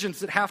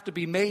decisions that have to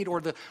be made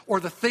or the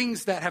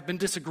things that have been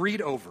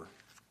disagreed over.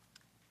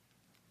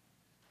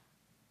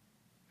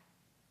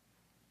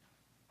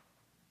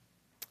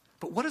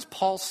 But what does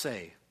Paul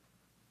say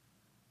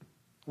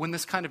when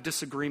this kind of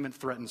disagreement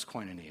threatens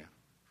koinonia?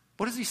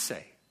 What does he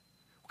say?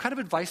 What kind of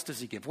advice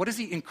does he give? What does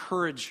he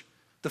encourage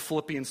the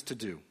Philippians to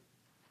do?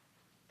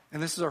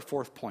 And this is our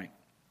fourth point.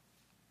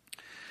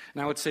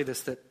 And I would say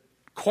this, that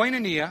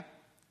koinonia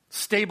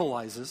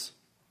stabilizes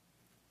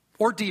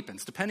or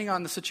deepens, depending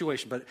on the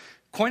situation, but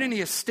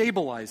koinonia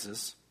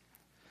stabilizes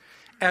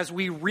as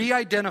we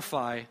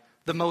re-identify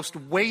the most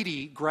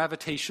weighty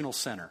gravitational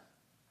center.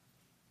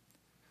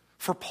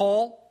 For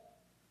Paul,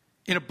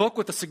 in a book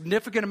with a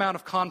significant amount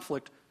of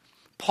conflict,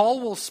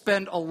 Paul will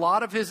spend a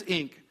lot of his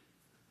ink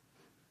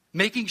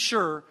making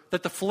sure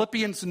that the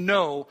Philippians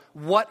know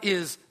what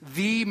is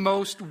the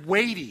most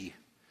weighty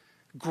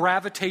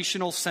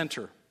gravitational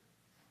center.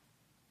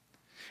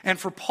 And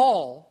for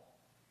Paul,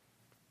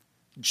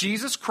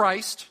 Jesus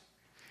Christ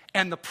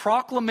and the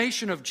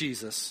proclamation of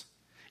Jesus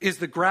is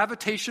the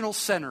gravitational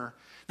center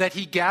that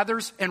he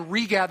gathers and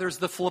regathers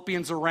the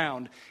Philippians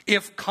around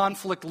if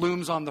conflict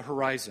looms on the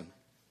horizon.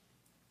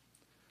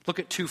 Look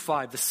at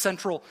 2:5,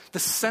 the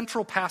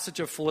central passage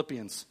of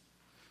Philippians.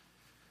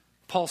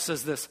 Paul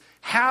says this,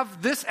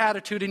 have this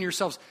attitude in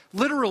yourselves.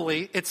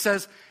 Literally, it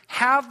says,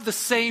 have the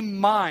same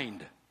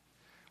mind,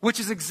 which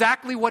is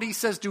exactly what he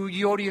says to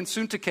Euodia and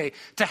Syntyche,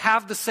 to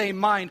have the same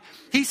mind.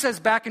 He says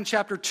back in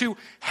chapter 2,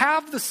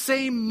 have the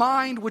same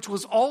mind which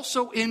was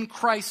also in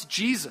Christ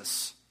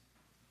Jesus,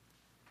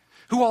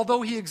 who,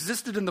 although he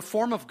existed in the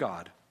form of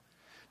God,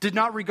 did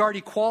not regard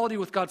equality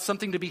with God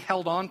something to be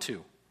held on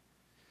to,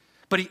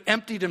 but he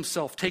emptied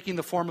himself, taking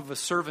the form of a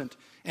servant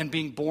and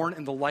being born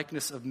in the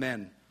likeness of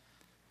men.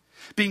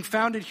 Being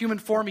found in human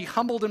form, he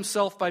humbled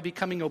himself by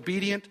becoming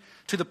obedient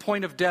to the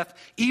point of death,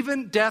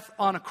 even death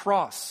on a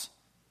cross.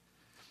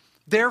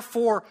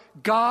 Therefore,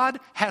 God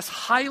has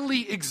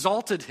highly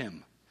exalted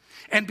him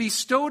and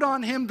bestowed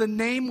on him the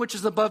name which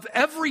is above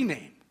every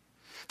name,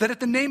 that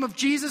at the name of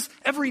Jesus,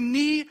 every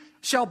knee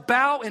shall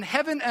bow in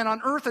heaven and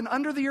on earth and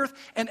under the earth,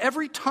 and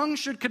every tongue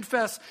should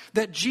confess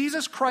that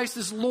Jesus Christ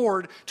is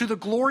Lord, to the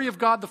glory of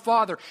God the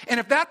Father. And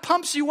if that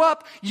pumps you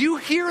up, you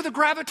hear the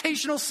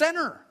gravitational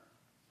center.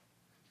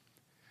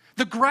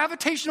 The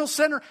gravitational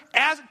center,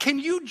 can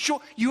you,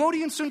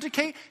 Euodia and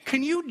Syntyche,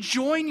 can you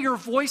join your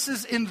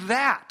voices in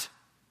that?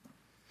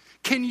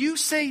 Can you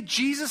say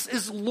Jesus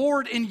is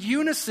Lord in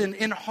unison,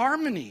 in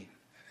harmony?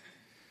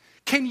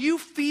 Can you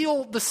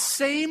feel the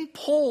same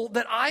pull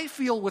that I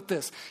feel with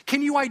this?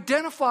 Can you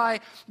identify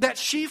that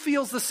she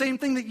feels the same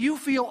thing that you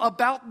feel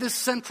about this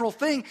central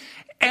thing?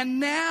 And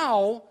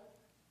now,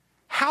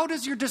 how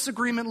does your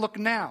disagreement look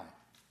now?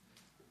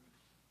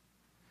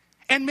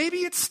 And maybe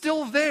it's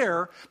still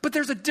there, but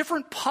there's a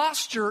different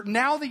posture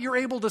now that you're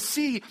able to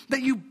see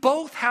that you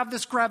both have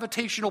this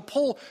gravitational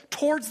pull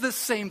towards this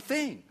same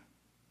thing.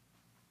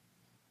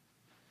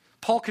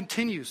 Paul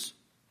continues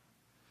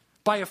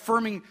by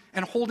affirming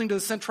and holding to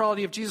the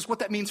centrality of Jesus, what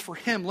that means for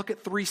him. Look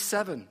at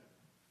 3:7.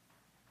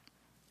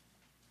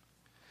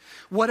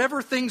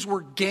 Whatever things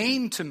were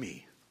gain to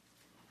me,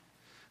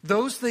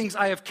 those things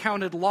I have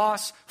counted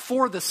loss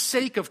for the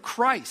sake of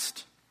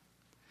Christ.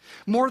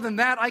 More than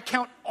that, I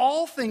count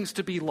all things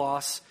to be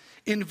loss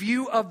in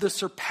view of the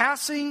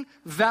surpassing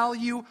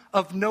value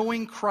of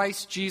knowing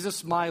Christ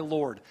Jesus my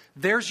Lord.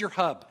 There's your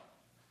hub.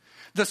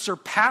 The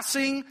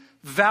surpassing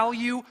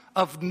value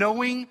of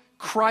knowing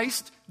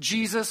Christ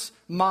Jesus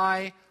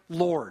my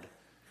Lord.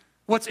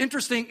 What's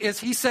interesting is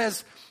he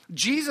says,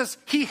 Jesus,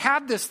 he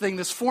had this thing,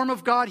 this form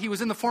of God. He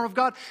was in the form of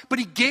God, but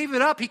he gave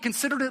it up. He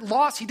considered it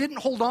lost. He didn't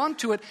hold on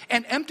to it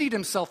and emptied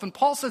himself. And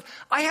Paul says,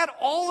 I had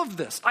all of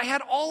this. I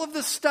had all of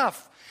this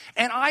stuff.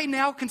 And I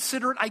now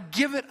consider it, I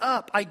give it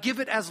up. I give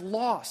it as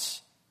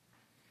loss.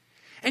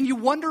 And you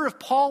wonder if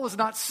Paul is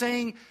not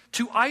saying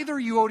to either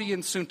Euodia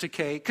and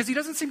Syntyche, because he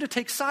doesn't seem to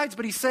take sides,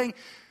 but he's saying,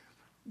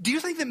 do you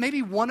think that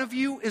maybe one of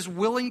you is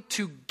willing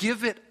to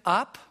give it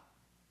up?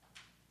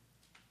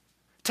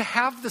 To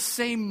have the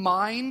same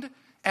mind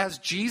as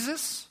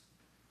Jesus?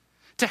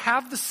 To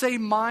have the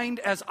same mind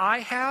as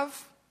I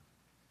have?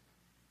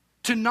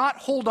 To not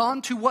hold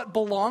on to what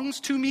belongs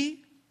to me?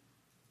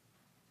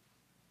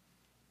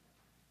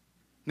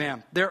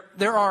 Man,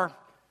 there are,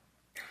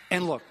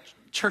 and look,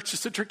 church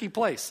is a tricky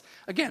place.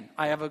 Again,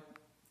 I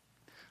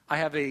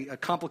have a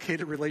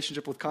complicated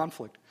relationship with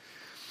conflict.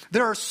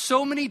 There are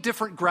so many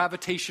different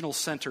gravitational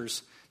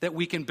centers that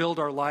we can build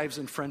our lives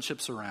and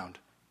friendships around.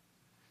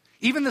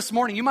 Even this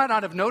morning, you might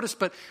not have noticed,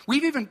 but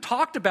we've even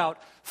talked about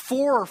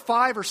 4 or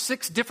 5 or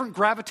 6 different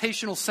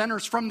gravitational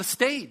centers from the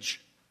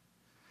stage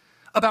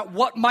about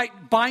what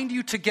might bind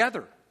you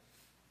together.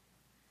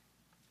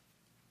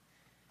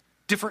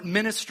 Different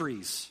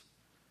ministries,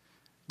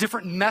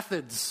 different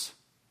methods,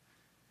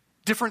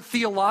 different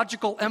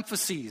theological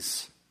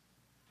emphases,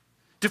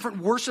 different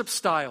worship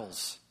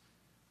styles,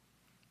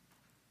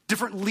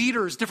 different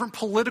leaders, different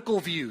political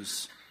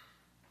views.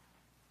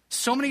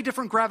 So many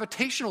different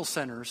gravitational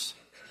centers,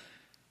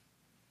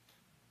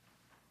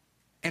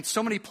 and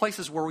so many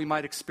places where we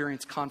might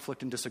experience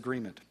conflict and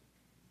disagreement.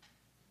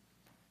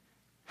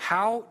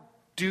 How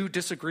do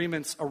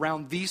disagreements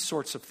around these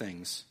sorts of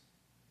things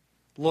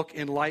look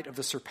in light of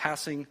the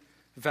surpassing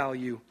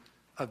value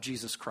of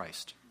Jesus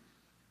Christ?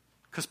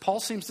 Because Paul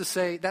seems to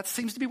say, that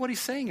seems to be what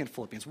he's saying in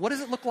Philippians. What does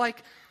it look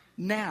like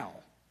now?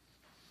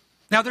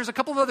 Now, there's a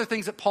couple of other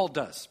things that Paul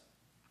does.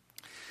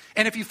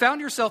 And if you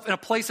found yourself in a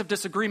place of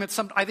disagreement,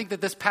 I think that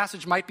this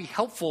passage might be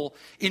helpful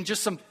in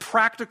just some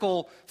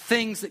practical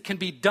things that can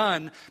be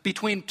done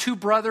between two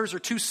brothers or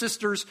two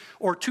sisters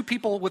or two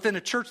people within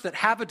a church that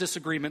have a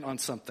disagreement on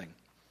something.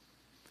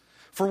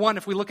 For one,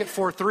 if we look at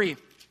 4:3,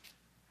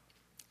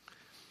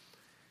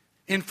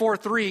 in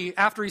 4:3,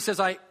 after he says,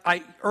 I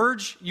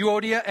urge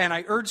Euodia and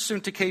I urge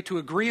Syntyche to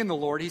agree in the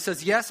Lord, he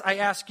says, yes, I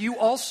ask you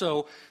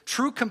also,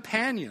 true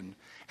companion,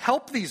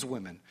 help these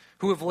women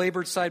who have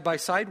labored side by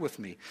side with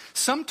me.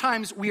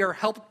 Sometimes we are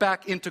helped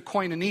back into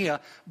koinonia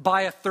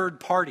by a third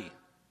party.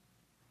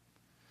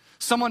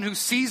 Someone who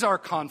sees our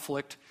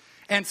conflict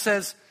and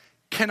says,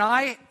 can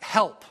I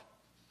help?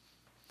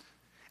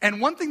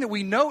 And one thing that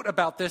we note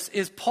about this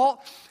is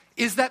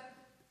that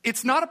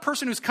it's not a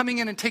person who's coming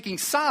in and taking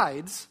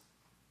sides,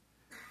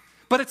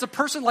 but it's a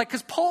person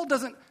because Paul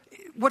doesn't,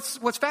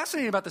 what's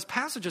fascinating about this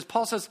passage is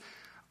Paul says,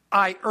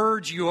 I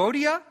urge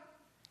Euodia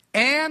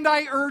and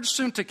I urge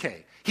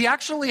Syntyche. He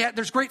actually,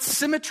 there's great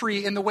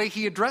symmetry in the way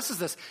he addresses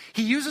this.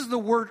 He uses the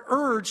word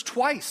urge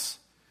twice.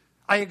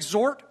 I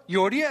exhort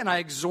Euodia and I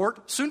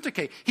exhort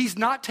Syntyche. He's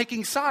not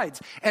taking sides.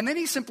 And then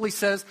he simply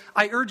says,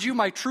 I urge you,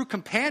 my true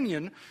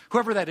companion,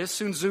 whoever that is,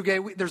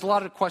 Synzyge. There's a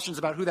lot of questions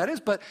about who that is,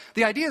 but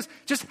the idea is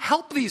just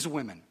help these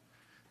women.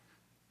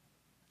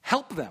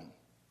 Help them.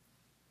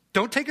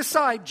 Don't take a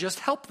side, just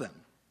help them.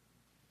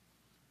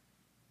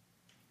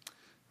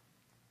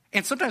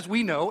 And sometimes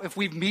we know if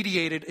we've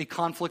mediated a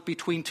conflict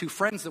between two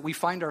friends that we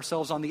find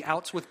ourselves on the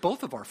outs with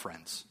both of our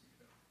friends.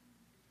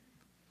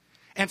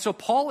 And so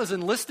Paul is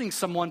enlisting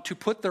someone to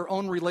put their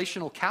own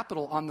relational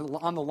capital on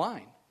the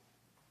line.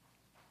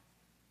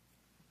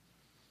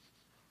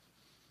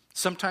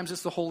 Sometimes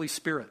it's the Holy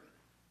Spirit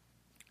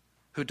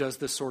who does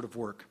this sort of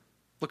work.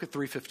 Look at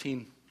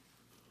 3:15.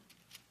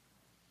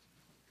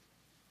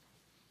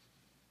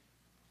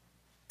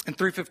 In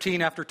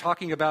 3:15, after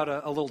talking about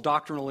a little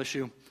doctrinal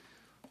issue,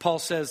 Paul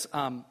says,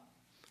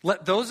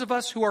 let those of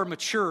us who are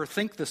mature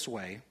think this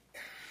way,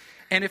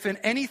 and if in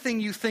anything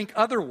you think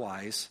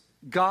otherwise,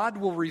 God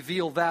will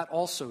reveal that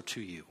also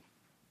to you.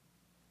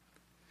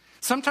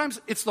 Sometimes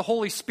it's the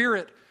Holy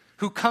Spirit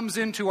who comes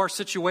into our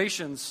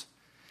situations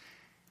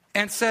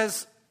and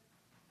says,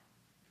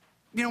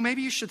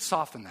 maybe you should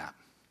soften that.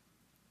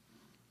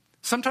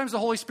 Sometimes the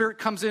Holy Spirit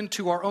comes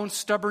into our own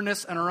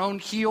stubbornness and our own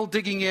heel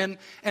digging in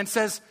and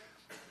says,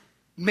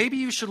 maybe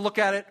you should look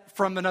at it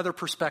from another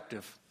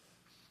perspective.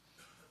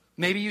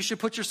 Maybe you should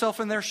put yourself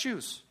in their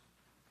shoes.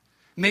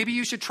 Maybe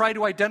you should try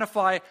to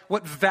identify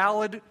what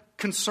valid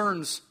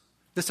concerns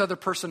this other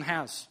person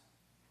has.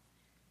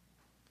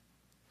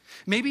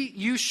 Maybe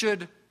you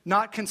should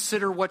not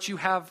consider what you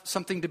have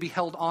something to be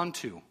held on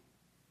to,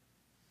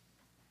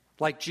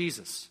 like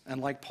Jesus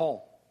and like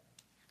Paul.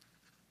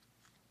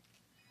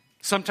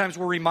 Sometimes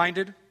we're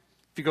reminded,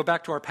 if you go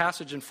back to our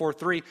passage in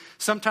 4:3,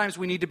 sometimes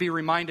we need to be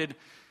reminded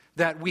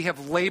that we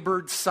have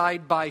labored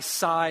side by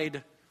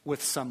side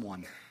with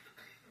someone.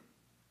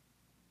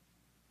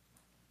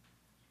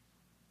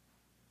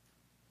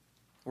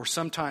 Or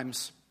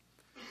sometimes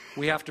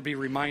we have to be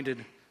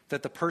reminded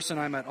that the person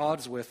I'm at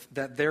odds with,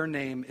 that their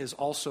name is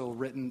also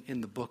written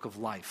in the book of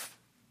life.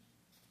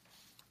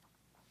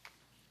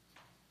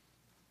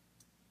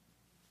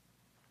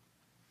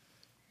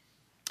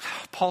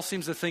 Paul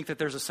seems to think that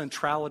there's a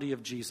centrality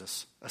of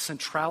Jesus, a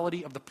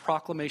centrality of the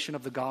proclamation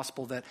of the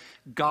gospel, that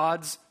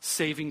God's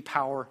saving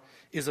power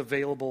is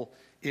available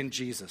in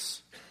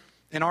Jesus.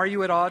 And are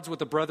you at odds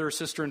with a brother or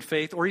sister in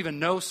faith, or even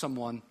know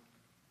someone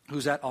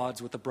who's at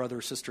odds with a brother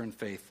or sister in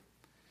faith?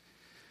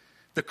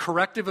 The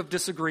corrective of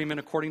disagreement,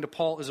 according to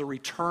Paul, is a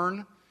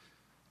return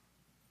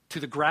to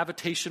the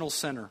gravitational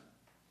center,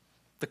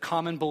 the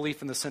common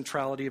belief in the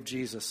centrality of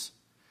Jesus,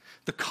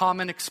 the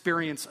common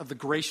experience of the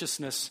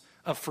graciousness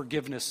of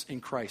forgiveness in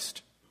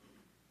Christ,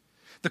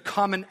 the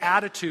common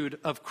attitude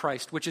of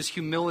Christ, which is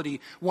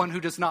humility, one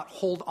who does not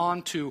hold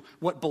on to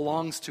what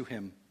belongs to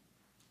him,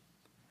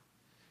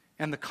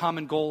 and the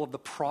common goal of the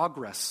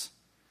progress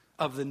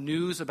of the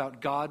news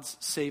about God's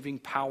saving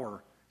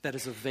power that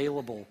is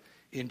available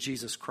in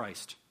Jesus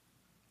Christ.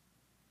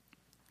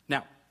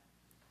 Now,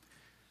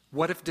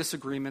 what if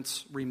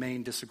disagreements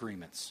remain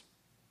disagreements?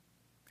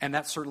 And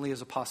that certainly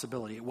is a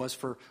possibility. It was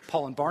for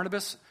Paul and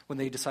Barnabas when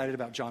they decided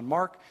about John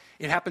Mark.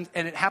 It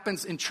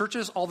happens in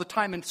churches all the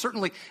time. And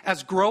certainly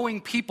as growing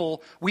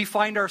people, we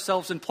find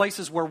ourselves in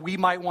places where we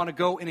might want to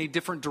go in a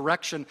different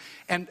direction.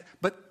 And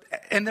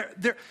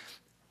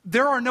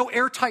there are no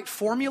airtight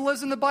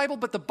formulas in the Bible,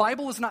 but the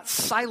Bible is not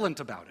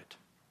silent about it.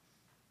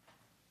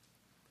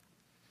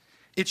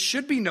 It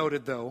should be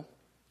noted, though,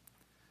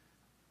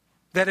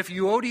 that if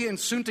Euodia and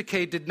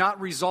Syntyche did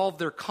not resolve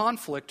their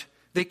conflict,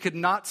 they could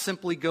not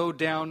simply go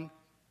down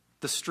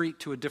the street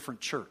to a different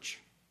church.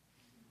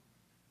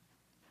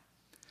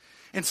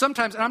 And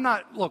sometimes,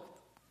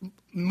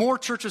 more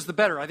churches the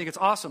better. I think it's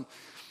awesome.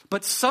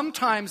 But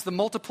sometimes the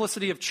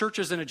multiplicity of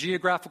churches in a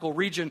geographical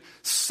region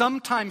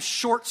sometimes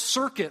short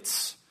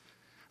circuits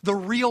the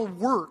real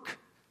work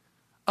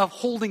of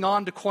holding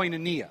on to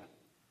koinonia.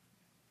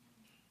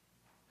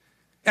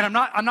 And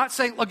I'm not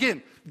saying,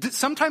 again,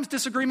 sometimes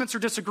disagreements are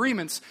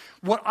disagreements.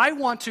 What I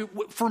want to,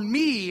 for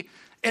me,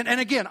 and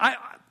again,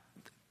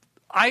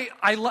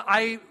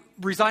 I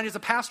resigned as a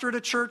pastor at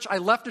a church. I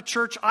left a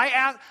church.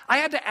 I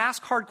had to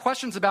ask hard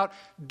questions about,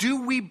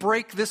 do we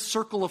break this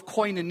circle of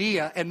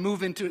koinonia and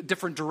move into a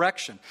different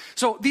direction?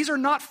 So these are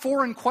not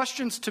foreign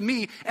questions to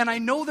me, and I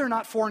know they're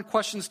not foreign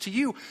questions to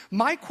you.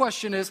 My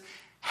question is,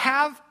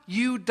 have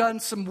you done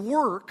some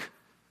work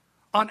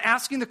on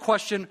asking the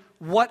question,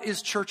 what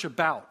is church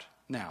about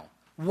now?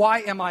 Why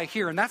am I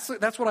here? And that's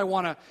what I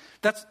want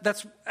to,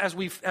 that's as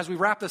we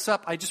wrap this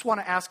up, I just want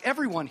to ask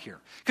everyone here.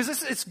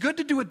 Because it's good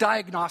to do a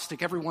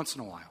diagnostic every once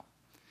in a while.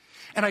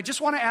 And I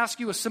just want to ask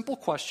you a simple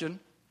question,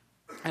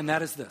 and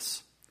that is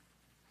this.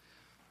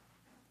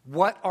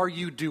 What are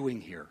you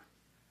doing here?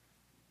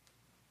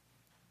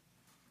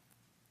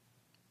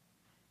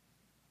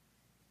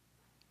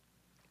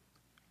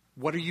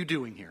 What are you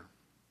doing here?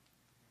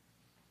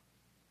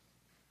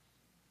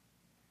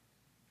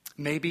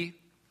 Maybe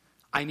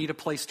I need a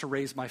place to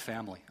raise my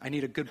family. I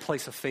need a good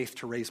place of faith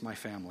to raise my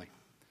family.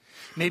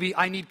 Maybe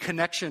I need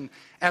connection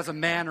as a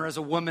man or as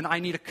a woman. I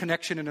need a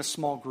connection in a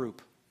small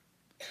group.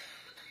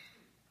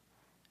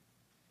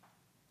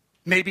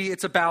 Maybe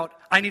it's about,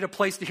 I need a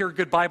place to hear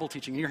good Bible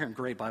teaching. You're hearing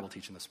great Bible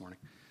teaching this morning.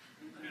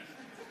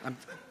 I'm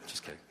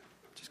just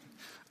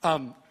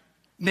kidding.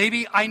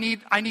 Maybe I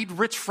need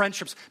rich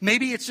friendships.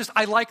 Maybe it's just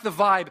I like the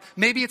vibe.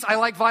 Maybe it's I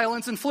like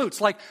violins and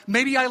flutes. Like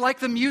maybe I like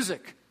the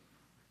music.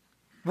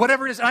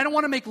 Whatever it is. And I don't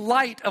want to make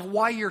light of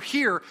why you're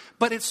here,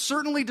 but it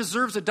certainly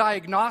deserves a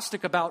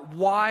diagnostic about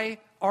why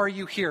are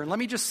you here. And let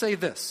me just say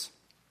this.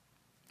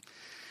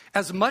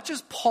 As much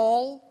as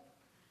Paul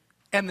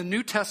and the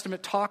New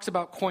Testament talks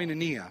about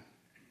koinonia,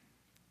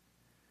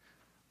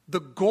 the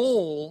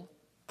goal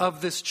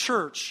of this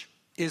church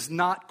is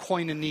not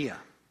koinonia.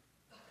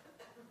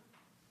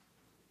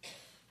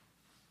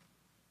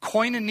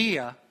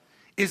 Koinonia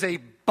is a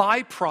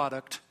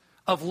byproduct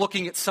of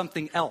looking at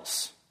something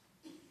else.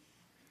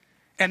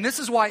 And this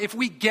is why if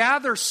we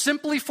gather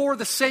simply for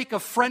the sake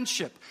of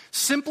friendship,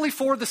 simply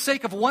for the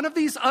sake of one of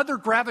these other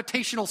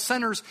gravitational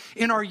centers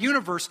in our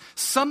universe,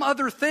 some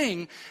other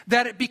thing,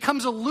 that it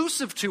becomes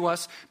elusive to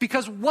us,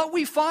 because what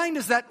we find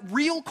is that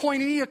real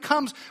koinonia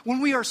comes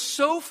when we are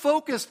so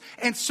focused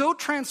and so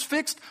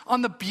transfixed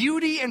on the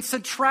beauty and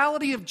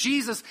centrality of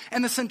Jesus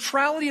and the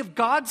centrality of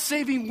God's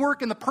saving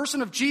work in the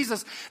person of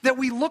Jesus that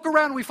we look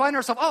around and we find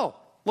ourselves, oh,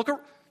 look at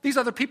these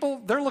other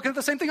people, they're looking at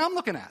the same thing I'm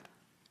looking at.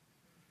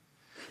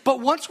 But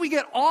once we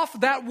get off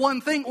that one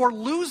thing or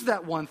lose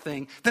that one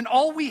thing, then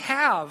all we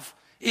have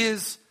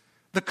is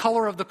the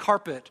color of the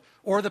carpet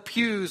or the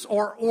pews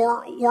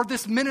or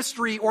this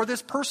ministry or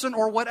this person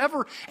or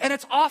whatever, and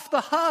it's off the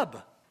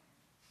hub.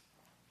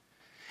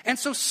 And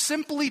so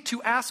simply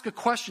to ask a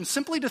question,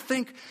 simply to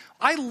think,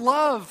 I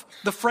love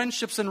the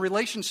friendships and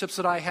relationships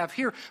that I have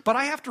here, but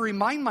I have to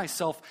remind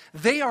myself,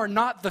 they are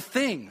not the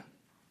thing.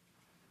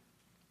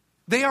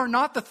 They are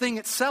not the thing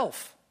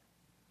itself.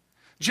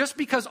 Just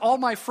because all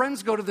my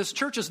friends go to this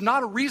church is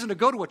not a reason to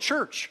go to a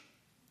church.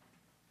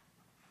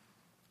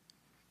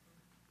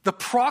 The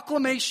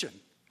proclamation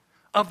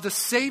of the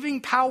saving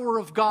power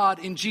of God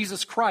in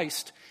Jesus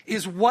Christ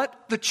is what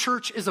the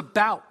church is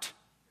about.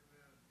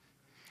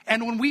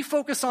 And when we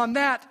focus on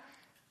that,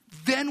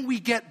 then we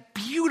get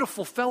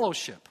beautiful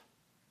fellowship.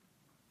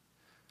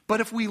 But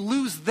if we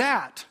lose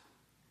that,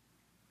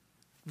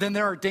 then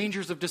there are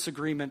dangers of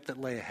disagreement that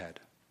lay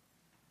ahead.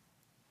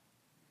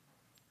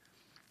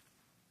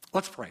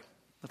 Let's pray.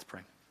 Let's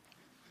pray.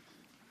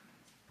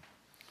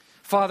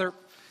 Father,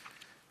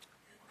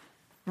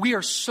 we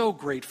are so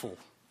grateful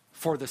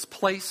for this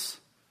place,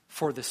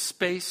 for this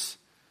space,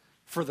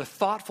 for the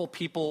thoughtful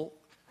people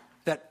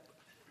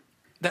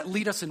that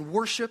lead us in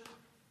worship,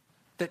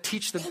 that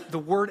teach the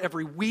word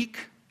every week.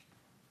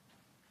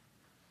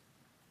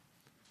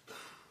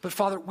 But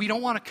Father, we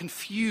don't want to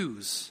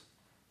confuse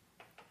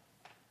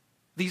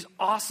these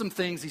awesome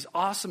things, these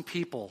awesome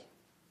people,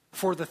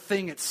 for the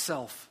thing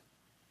itself,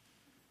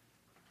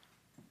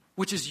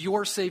 which is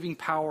your saving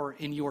power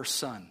in your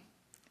Son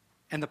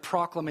and the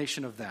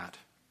proclamation of that.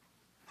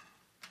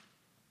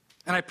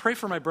 And I pray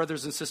for my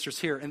brothers and sisters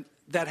here and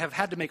that have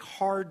had to make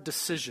hard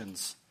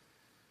decisions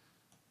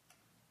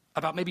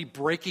about maybe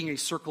breaking a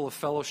circle of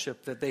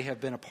fellowship that they have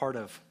been a part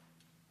of.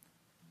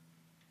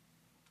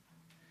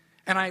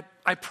 And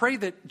I pray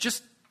that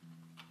just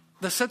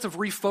the sense of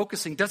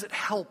refocusing, does it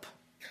help?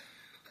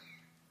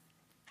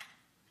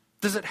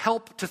 Does it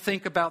help to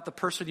think about the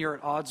person you're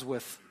at odds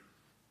with,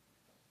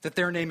 that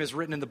their name is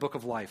written in the book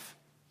of life?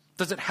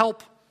 Does it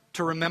help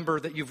to remember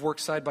that you've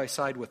worked side by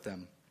side with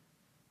them?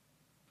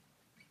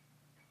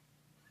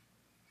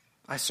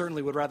 I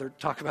certainly would rather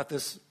talk about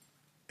this,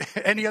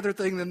 any other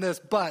thing than this,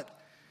 but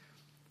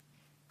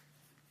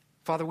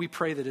Father, we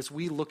pray that as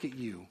we look at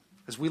you,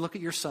 as we look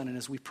at your Son, and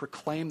as we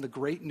proclaim the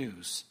great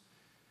news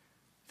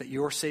that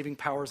your saving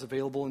power is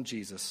available in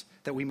Jesus,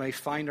 that we may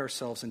find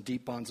ourselves in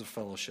deep bonds of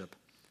fellowship.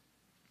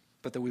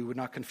 but that we would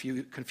not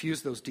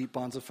confuse those deep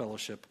bonds of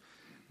fellowship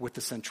with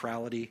the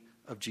centrality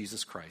of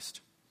Jesus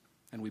Christ.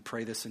 And we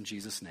pray this in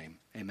Jesus' name.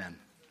 Amen.